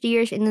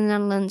PhDers in the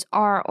Netherlands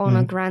are on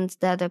a grant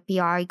that a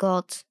PI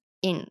got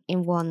in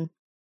one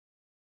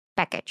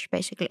package,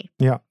 basically.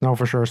 Yeah, no,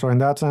 for sure. So in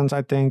that sense,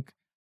 I think...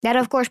 That,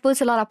 of course,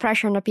 puts a lot of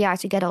pressure on the PI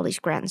to get all these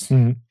grants.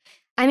 Mm-hmm.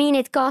 I mean,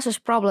 it causes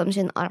problems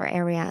in other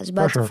areas.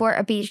 But for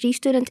a PhD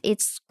student,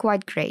 it's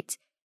quite great.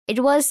 It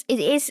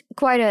is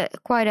quite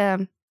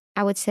a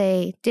I would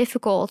say,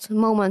 difficult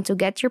moment to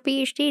get your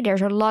PhD.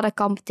 There's a lot of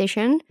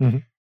competition.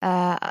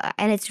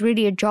 And it's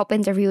really a job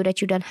interview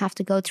that you then have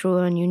to go through,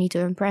 and you need to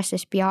impress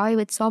this PI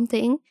with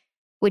something,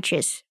 which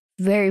is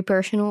very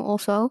personal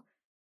also.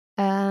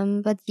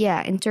 But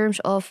yeah, in terms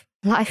of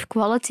life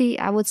quality,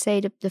 I would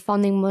say the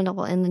funding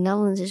model in the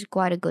Netherlands is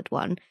quite a good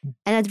one.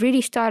 And it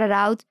really started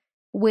out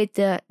with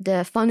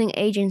the funding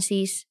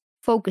agencies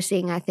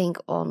focusing, I think,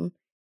 on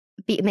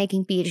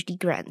making PhD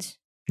grants.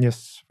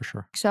 Yes, for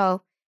sure.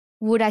 So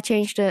would I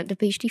change the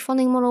PhD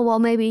funding model? Well,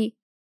 maybe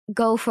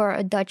go for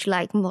a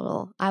Dutch-like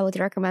model. I would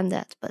recommend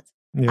that, but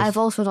I've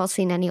also not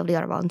seen any of the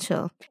other ones.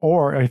 So,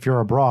 or if you're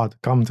abroad,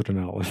 come to the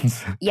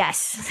Netherlands.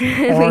 Yes,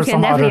 or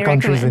some other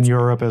countries in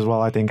Europe as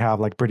well. I think have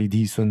like pretty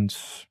decent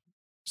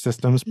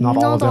systems. Not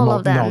all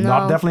of them.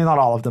 No, definitely not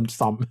all of them.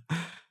 Some.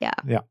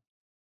 Yeah.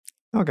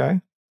 Okay.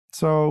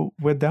 So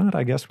with that,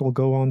 I guess we'll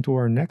go on to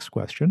our next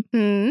question.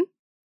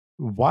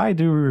 Why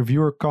do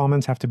reviewer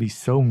comments have to be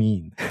so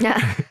mean?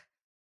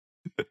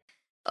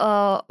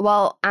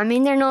 Well, I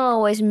mean, they're not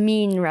always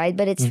mean, right?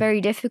 But it's very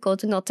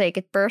difficult to not take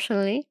it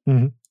personally.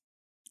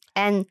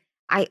 And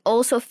I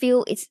also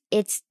feel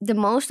it's the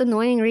most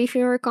annoying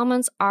reviewer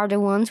comments are the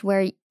ones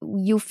where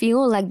you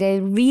feel like they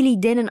really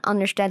didn't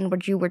understand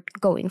what you were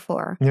going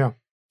for. Yeah.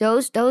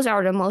 Those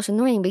are the most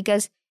annoying,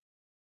 because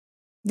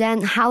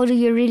then how do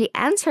you really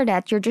answer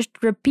that? You're just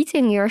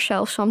repeating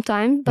yourself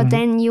sometimes, but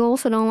then you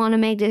also don't want to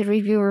make the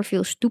reviewer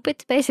feel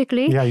stupid,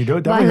 basically. Yeah, you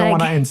definitely don't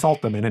want to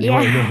insult them in any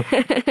way.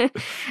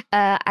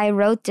 No. I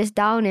wrote this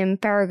down in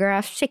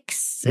paragraph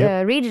 6.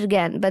 Read it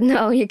again. But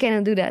no, you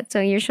cannot do that. So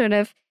you're sort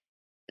of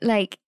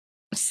like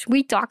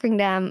sweet talking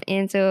them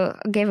into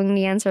giving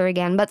the answer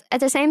again. But at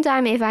the same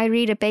time, if I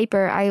read a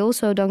paper, I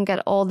also don't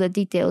get all the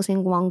details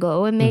in one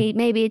go. And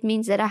maybe it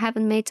means that I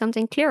haven't made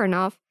something clear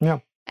enough. Yeah.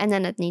 And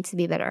then it needs to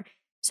be better.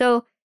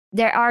 So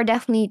there are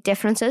definitely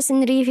differences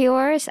in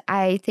reviewers.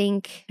 I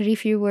think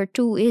reviewer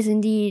 2 is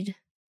indeed...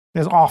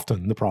 is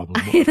often the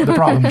problem. The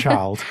problem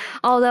child.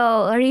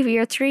 Although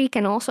reviewer 3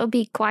 can also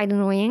be quite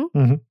annoying.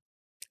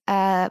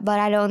 But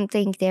I don't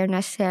think they're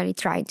necessarily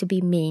trying to be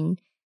mean.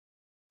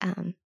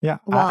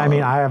 I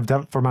mean, I have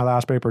for my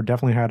last paper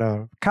definitely had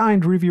a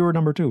kind reviewer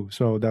number 2.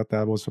 So that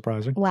was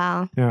surprising.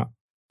 Wow. Yeah.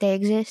 They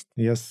exist.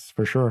 Yes,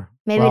 for sure.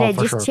 Maybe they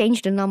just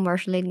changed the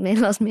numbers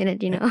last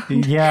minute, you know.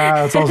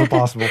 Yeah, it's also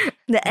possible.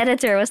 The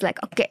editor was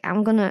like, okay,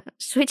 I'm going to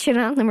switch it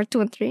out, number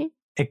 2 and 3.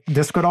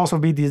 This could also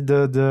be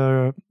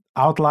the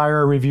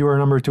outlier reviewer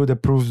number 2 that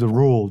proves the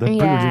rule.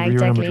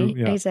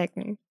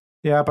 Exactly.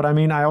 Yeah, but I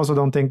mean, I also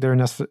don't think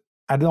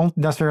I don't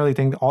necessarily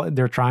think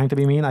they're trying to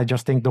be mean. I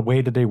just think the way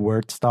that they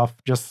word stuff,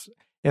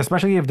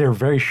 especially if they're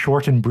very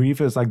short and brief,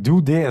 it's like,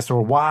 do this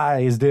or why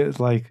is this,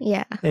 like,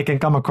 it can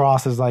come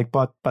across as like,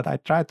 but I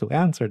tried to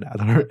answer that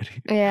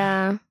already.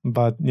 Yeah.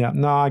 But yeah,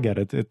 no, I get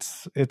it.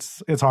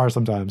 It's hard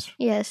sometimes.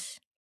 Yes.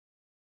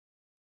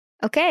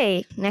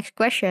 Okay, next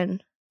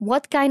question.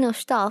 What kind of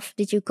stuff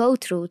did you go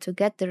through to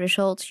get the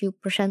results you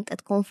present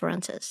at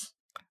conferences?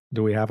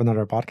 Do we have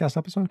another podcast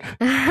episode?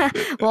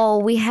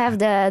 Well, we have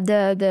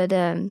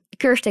the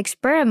cursed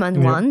experiment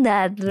one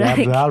that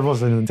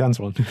was an intense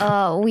one.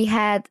 We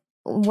had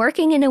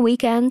working in a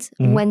weekend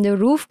when the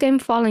roof came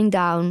falling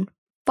down,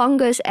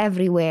 fungus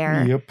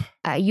everywhere. Yep.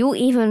 You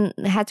even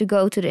had to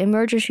go to the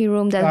emergency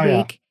room that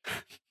week.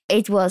 Yeah.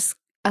 It was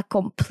a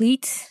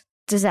complete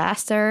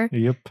disaster.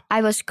 Yep.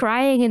 I was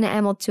crying in the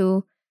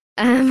ML2.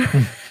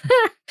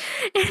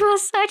 It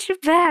was such a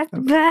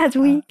bad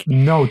week.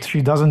 Note,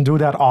 she doesn't do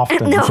that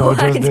often. No, so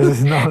this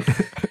is not...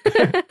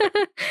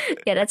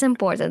 Yeah, that's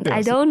important. Yes.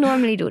 I don't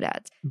normally do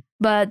that.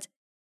 But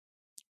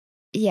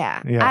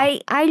yeah.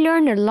 I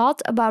learned a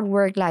lot about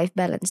work-life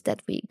balance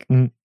that week.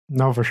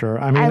 No, for sure.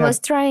 I mean, I was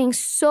trying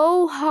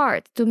so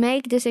hard to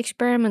make this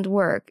experiment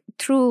work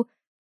through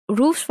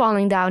roofs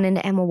falling down in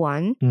the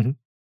ML1,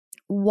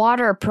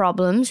 water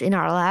problems in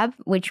our lab,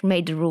 which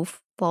made the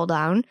roof fall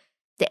down.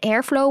 The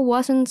airflow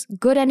wasn't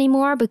good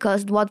anymore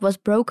because what was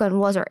broken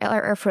was our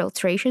air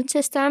filtration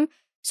system.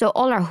 So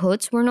all our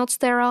hoods were not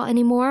sterile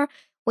anymore,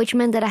 which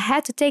meant that I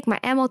had to take my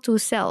ML2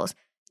 cells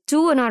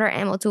to another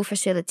ML2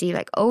 facility,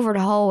 like over the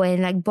hallway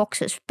in like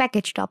boxes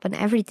packaged up and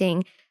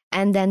everything,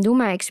 and then do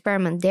my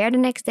experiment there the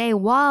next day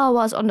while I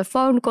was on the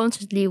phone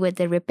constantly with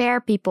the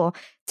repair people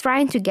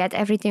trying to get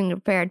everything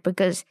repaired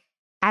because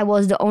I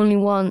was the only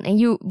one and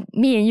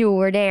me and you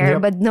were there,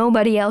 but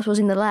nobody else was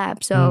in the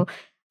lab. So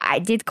I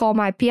did call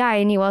my PI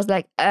and he was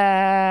like,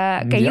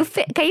 can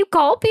you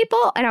call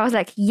people? And I was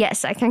like,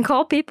 yes, I can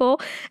call people.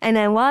 And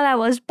then while I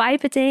was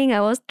pipetting,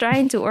 I was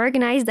trying to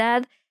organize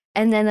that.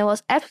 And then it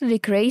was absolutely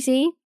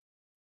crazy.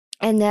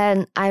 And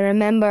then I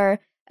remember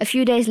a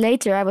few days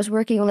later, I was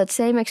working on that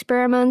same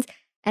experiment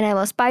and I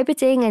was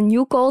pipetting and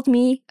you called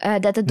me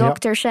that the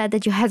doctor said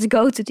that you had to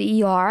go to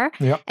the ER.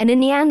 And in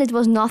the end, it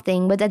was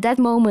nothing. But at that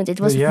moment, it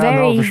was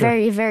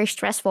very, very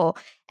stressful.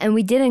 And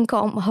we didn't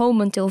come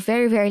home until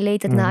very, very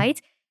late at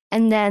night.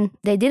 And then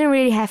they didn't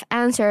really have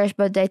answers,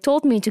 but they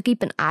told me to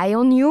keep an eye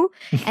on you.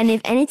 And if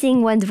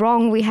anything went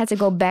wrong, we had to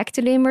go back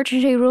to the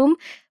emergency room.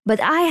 But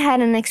I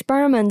had an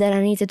experiment that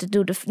I needed to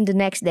do the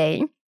next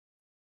day.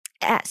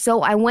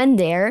 So I went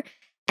there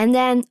and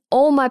then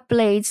all my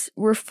plates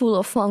were full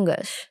of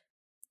fungus.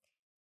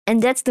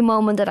 And that's the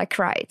moment that I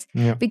cried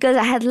because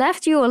I had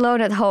left you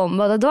alone at home.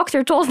 Well, the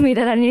doctor told me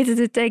that I needed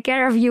to take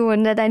care of you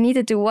and that I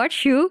needed to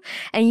watch you.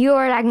 And you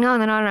were like, no,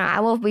 I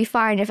will be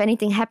fine. If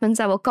anything happens,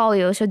 I will call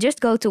you. So just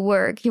go to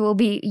work. You will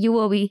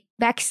be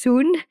back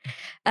soon.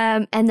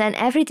 And then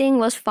everything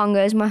was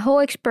fungus. My whole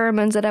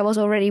experiment that I was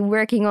already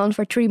working on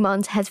for 3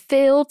 months had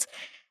failed.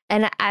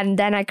 And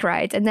then I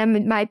cried. And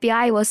then my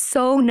PI was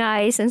so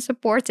nice and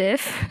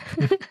supportive.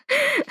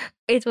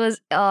 It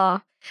was,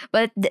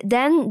 but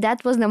then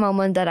that was the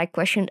moment that I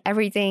questioned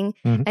everything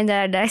and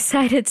that I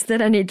decided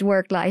that I need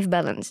work-life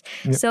balance.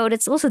 So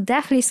that's also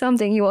definitely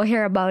something you will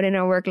hear about in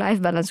our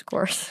work-life balance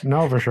course.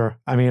 No, for sure.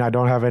 I mean, I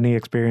don't have any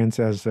experience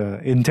as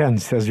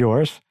intense as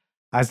yours.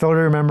 I still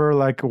remember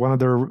like one of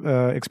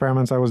the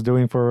experiments I was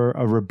doing for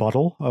a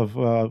rebuttal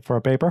for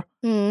a paper.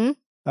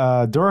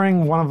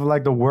 During one of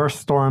like the worst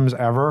storms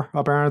ever,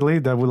 apparently,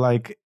 that would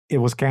like it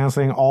was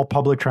canceling all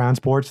public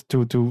transports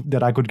to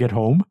that I could get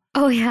home.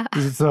 Oh yeah.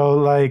 So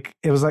like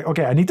it was like,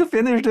 okay, I need to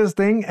finish this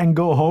thing and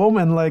go home,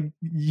 and like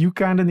you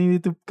kind of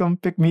needed to come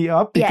pick me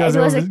up because it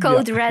was a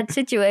code red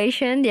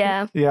situation.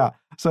 Yeah. Yeah.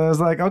 So it was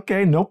like,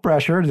 okay, no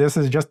pressure. This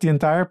is just the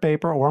entire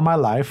paper or my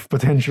life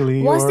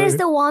potentially. Was this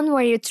the one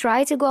where you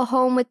tried to go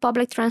home with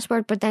public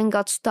transport but then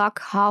got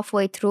stuck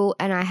halfway through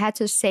and I had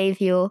to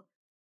save you?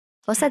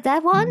 Was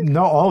that one?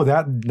 No. Oh,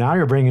 now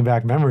you're bringing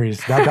back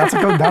memories.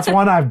 That's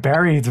one I've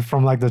buried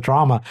from like the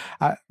trauma.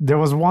 There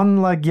was one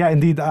like, yeah,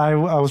 indeed. I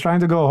was trying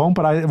to go home,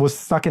 but I was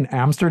stuck in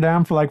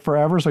Amsterdam for like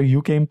forever. So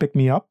you came pick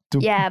me up.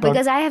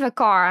 Because I have a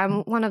car.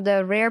 I'm one of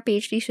the rare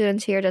PhD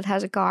students here that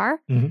has a car.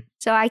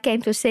 So I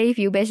came to save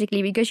you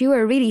basically because you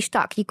were really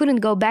stuck. You couldn't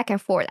go back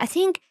and forth. I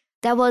think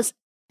that was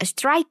a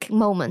strike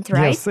moment,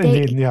 right? Yes,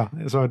 indeed. Yeah.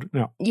 So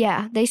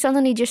yeah, they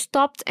suddenly just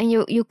stopped, and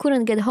you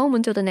couldn't get home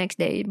until the next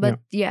day. But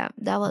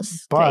that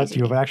was. But crazy.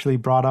 You've actually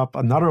brought up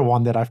another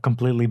one that I've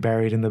completely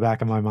buried in the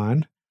back of my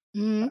mind.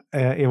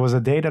 It was a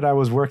day that I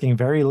was working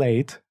very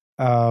late,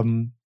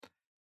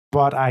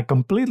 but I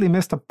completely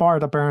missed a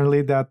part.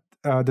 Apparently, that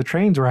the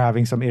trains were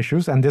having some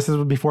issues, and this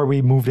is before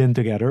we moved in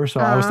together.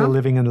 So I was still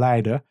living in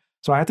Leiden,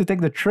 so I had to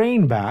take the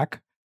train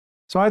back.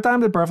 So I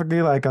timed it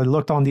perfectly. Like I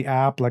looked on the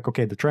app, like,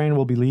 okay, the train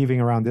will be leaving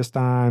around this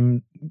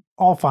time.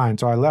 All fine.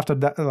 So I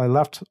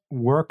left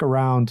work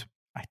around,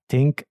 I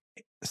think,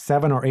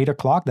 7 or 8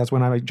 o'clock. That's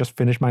when I just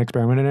finished my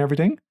experiment and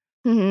everything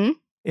in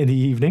the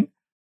evening.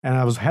 And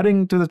I was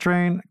heading to the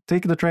train,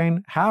 taking the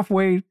train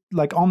halfway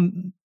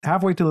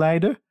to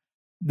Leiden.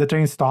 The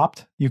train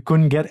stopped. You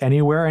couldn't get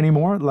anywhere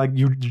anymore. Like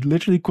you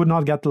literally could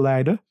not get to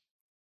Leiden.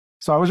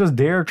 So I was just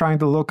there trying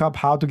to look up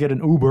how to get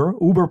an Uber.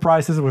 Uber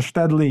prices were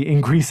steadily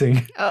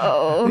increasing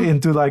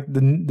into like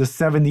the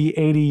 70,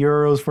 80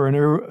 euros for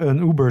an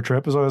Uber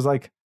trip. So I was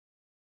like,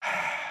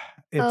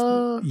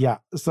 yeah.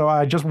 So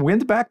I just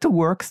went back to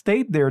work,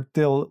 stayed there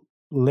till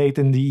late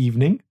in the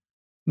evening,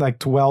 like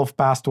 12,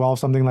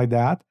 something like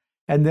that.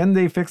 And then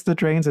they fixed the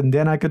trains and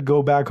then I could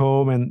go back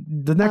home. And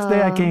the next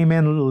day I came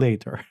in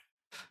later.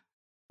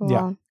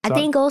 Well, I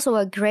think also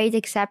a great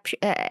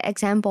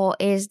example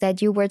is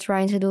that you were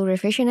trying to do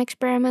revision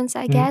experiments,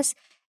 I guess.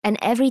 And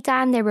every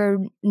time there were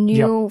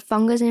new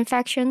fungus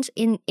infections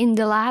in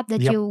the lab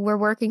that you were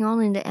working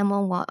on in the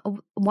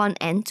ML1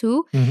 and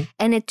 2.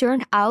 And it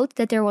turned out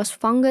that there was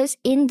fungus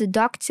in the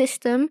duct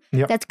system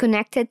that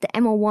connected the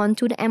ML1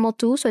 to the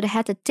ML2. So they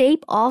had to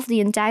tape off the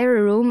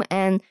entire room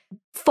and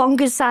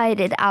fungicide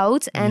it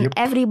out. And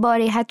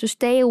everybody had to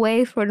stay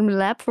away from the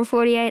lab for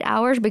 48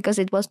 hours because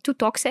it was too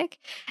toxic.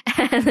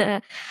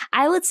 And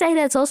I would say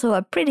that's also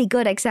a pretty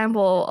good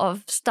example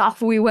of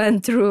stuff we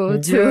went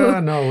through too. Yeah,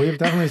 no, we've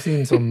definitely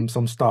seen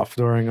some stuff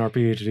during our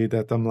PhD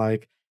that I'm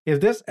like, if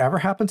this ever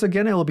happens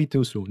again, it'll be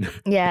too soon.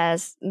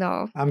 Yes,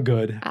 no. I'm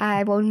good.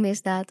 I won't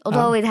miss that.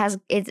 Although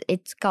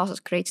it causes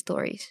great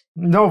stories.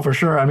 No, for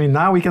sure. I mean,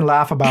 now we can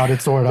laugh about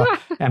it sort of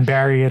and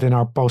bury it in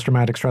our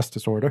post-traumatic stress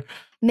disorder.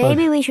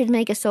 Maybe we should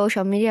make a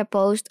social media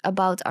post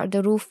about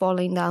the roof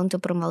falling down to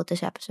promote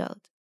this episode.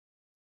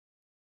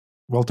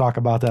 We'll talk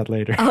about that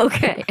later.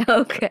 Okay.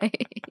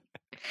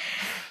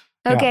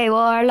 Okay, well,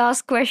 our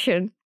last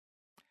question.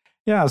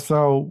 Yeah,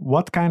 so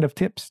what kind of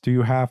tips do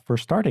you have for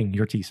starting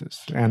your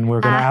thesis? And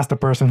we're going to ask the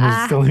person who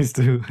still needs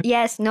to...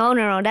 Yes, no,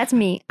 that's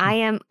me. I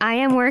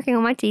am working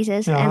on my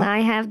thesis and I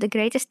have the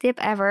greatest tip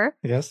ever.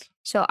 Yes.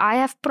 So I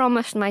have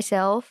promised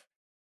myself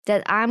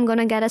that I'm going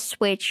to get a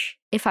Switch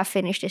if I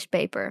finish this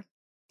paper.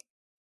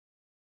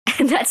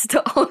 And that's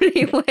the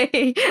only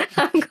way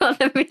I'm going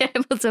to be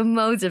able to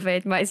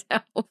motivate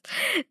myself.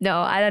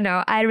 No, I don't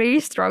know. I really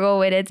struggle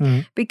with it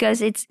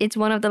because it's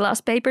one of the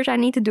last papers I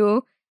need to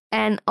do.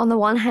 And on the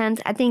one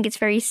hand, I think it's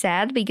very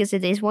sad because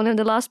it is one of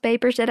the last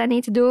papers that I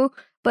need to do.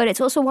 But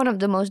it's also one of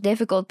the most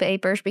difficult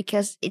papers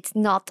because it's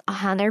not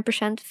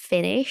 100%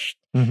 finished.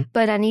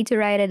 But I need to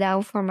write it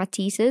down for my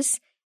thesis.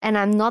 And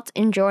I'm not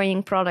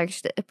enjoying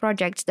projects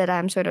that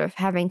I'm sort of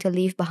having to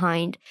leave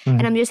behind.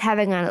 And I'm just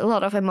having a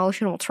lot of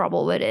emotional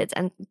trouble with it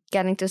and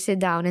getting to sit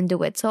down and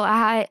do it. So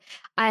I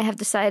have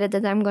decided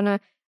that I'm going to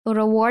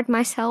reward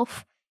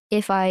myself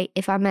if I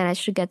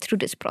manage to get through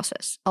this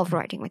process of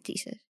writing my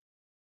thesis.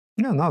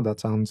 Yeah, no, that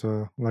sounds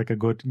like a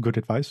good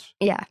advice.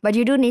 Yeah, but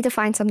you do need to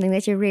find something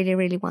that you really,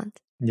 really want.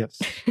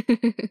 Yes.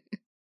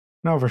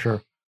 No, for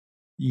sure.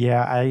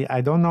 Yeah,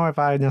 I don't know if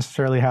I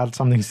necessarily had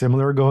something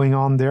similar going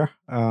on there.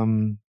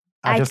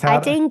 I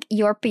think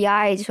your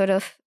PI sort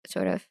of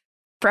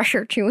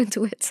pressured you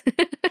into it.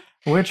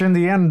 Which in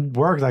the end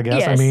worked, I guess.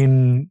 Yes. I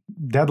mean,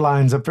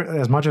 deadlines,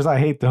 as much as I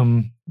hate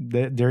them,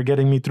 they're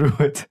getting me through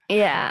it.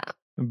 Yeah.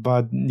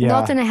 But yeah.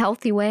 Not in a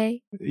healthy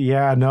way.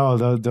 Yeah,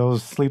 no,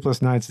 those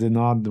sleepless nights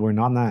were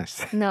not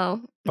nice.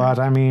 No. But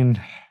I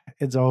mean,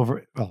 it's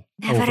over. Well,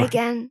 Never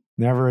again.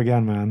 Never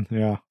again, man.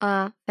 Yeah.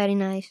 Very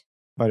nice.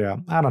 But yeah,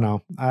 I don't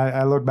know.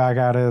 I look back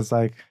at it as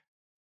like,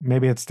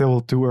 maybe it's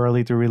still too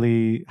early to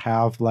really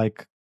have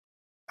like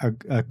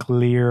a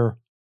clear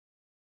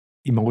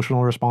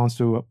emotional response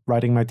to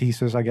writing my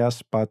thesis, I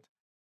guess. But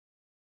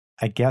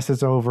I guess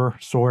it's over,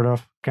 sort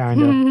of,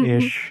 kind of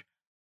ish.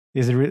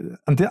 Is it?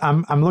 Until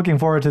I'm looking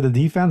forward to the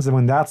defense, and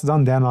when that's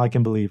done, then I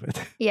can believe it.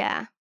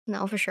 Yeah,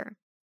 no, for sure.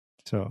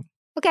 So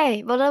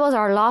okay, well, that was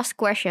our last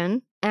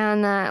question,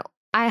 and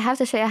I have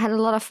to say I had a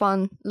lot of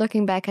fun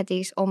looking back at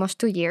these almost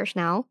 2 years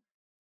now,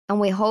 and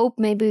we hope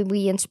maybe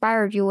we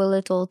inspired you a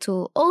little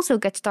to also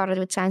get started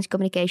with science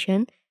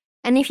communication.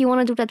 And if you want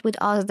to do that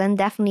with us, then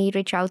definitely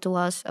reach out to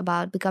us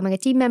about becoming a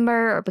team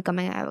member or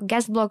becoming a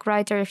guest blog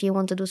writer if you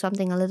want to do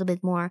something a little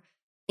bit more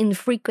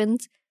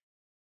infrequent.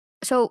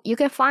 So you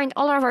can find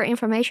all of our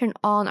information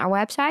on our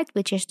website,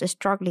 which is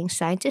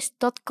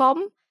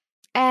thestrugglingscientist.com.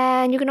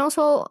 And you can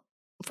also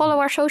follow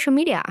our social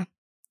media.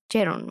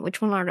 Jaron,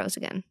 which one are those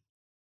again?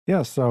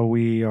 Yeah, so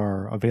we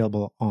are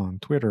available on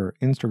Twitter,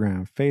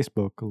 Instagram,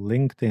 Facebook,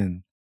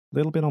 LinkedIn, a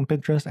little bit on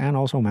Pinterest, and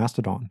also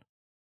Mastodon.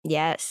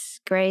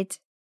 Yes,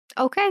 great.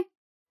 Okay,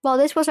 well,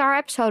 this was our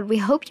episode. We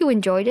hope you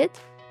enjoyed it,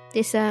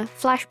 this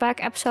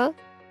flashback episode.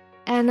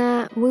 And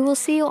we will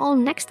see you all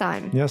next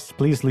time. Yes,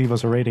 please leave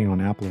us a rating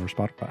on Apple or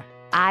Spotify.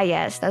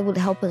 Yes, that would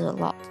help us a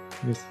lot.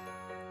 Yes.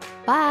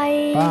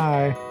 Bye.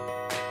 Bye.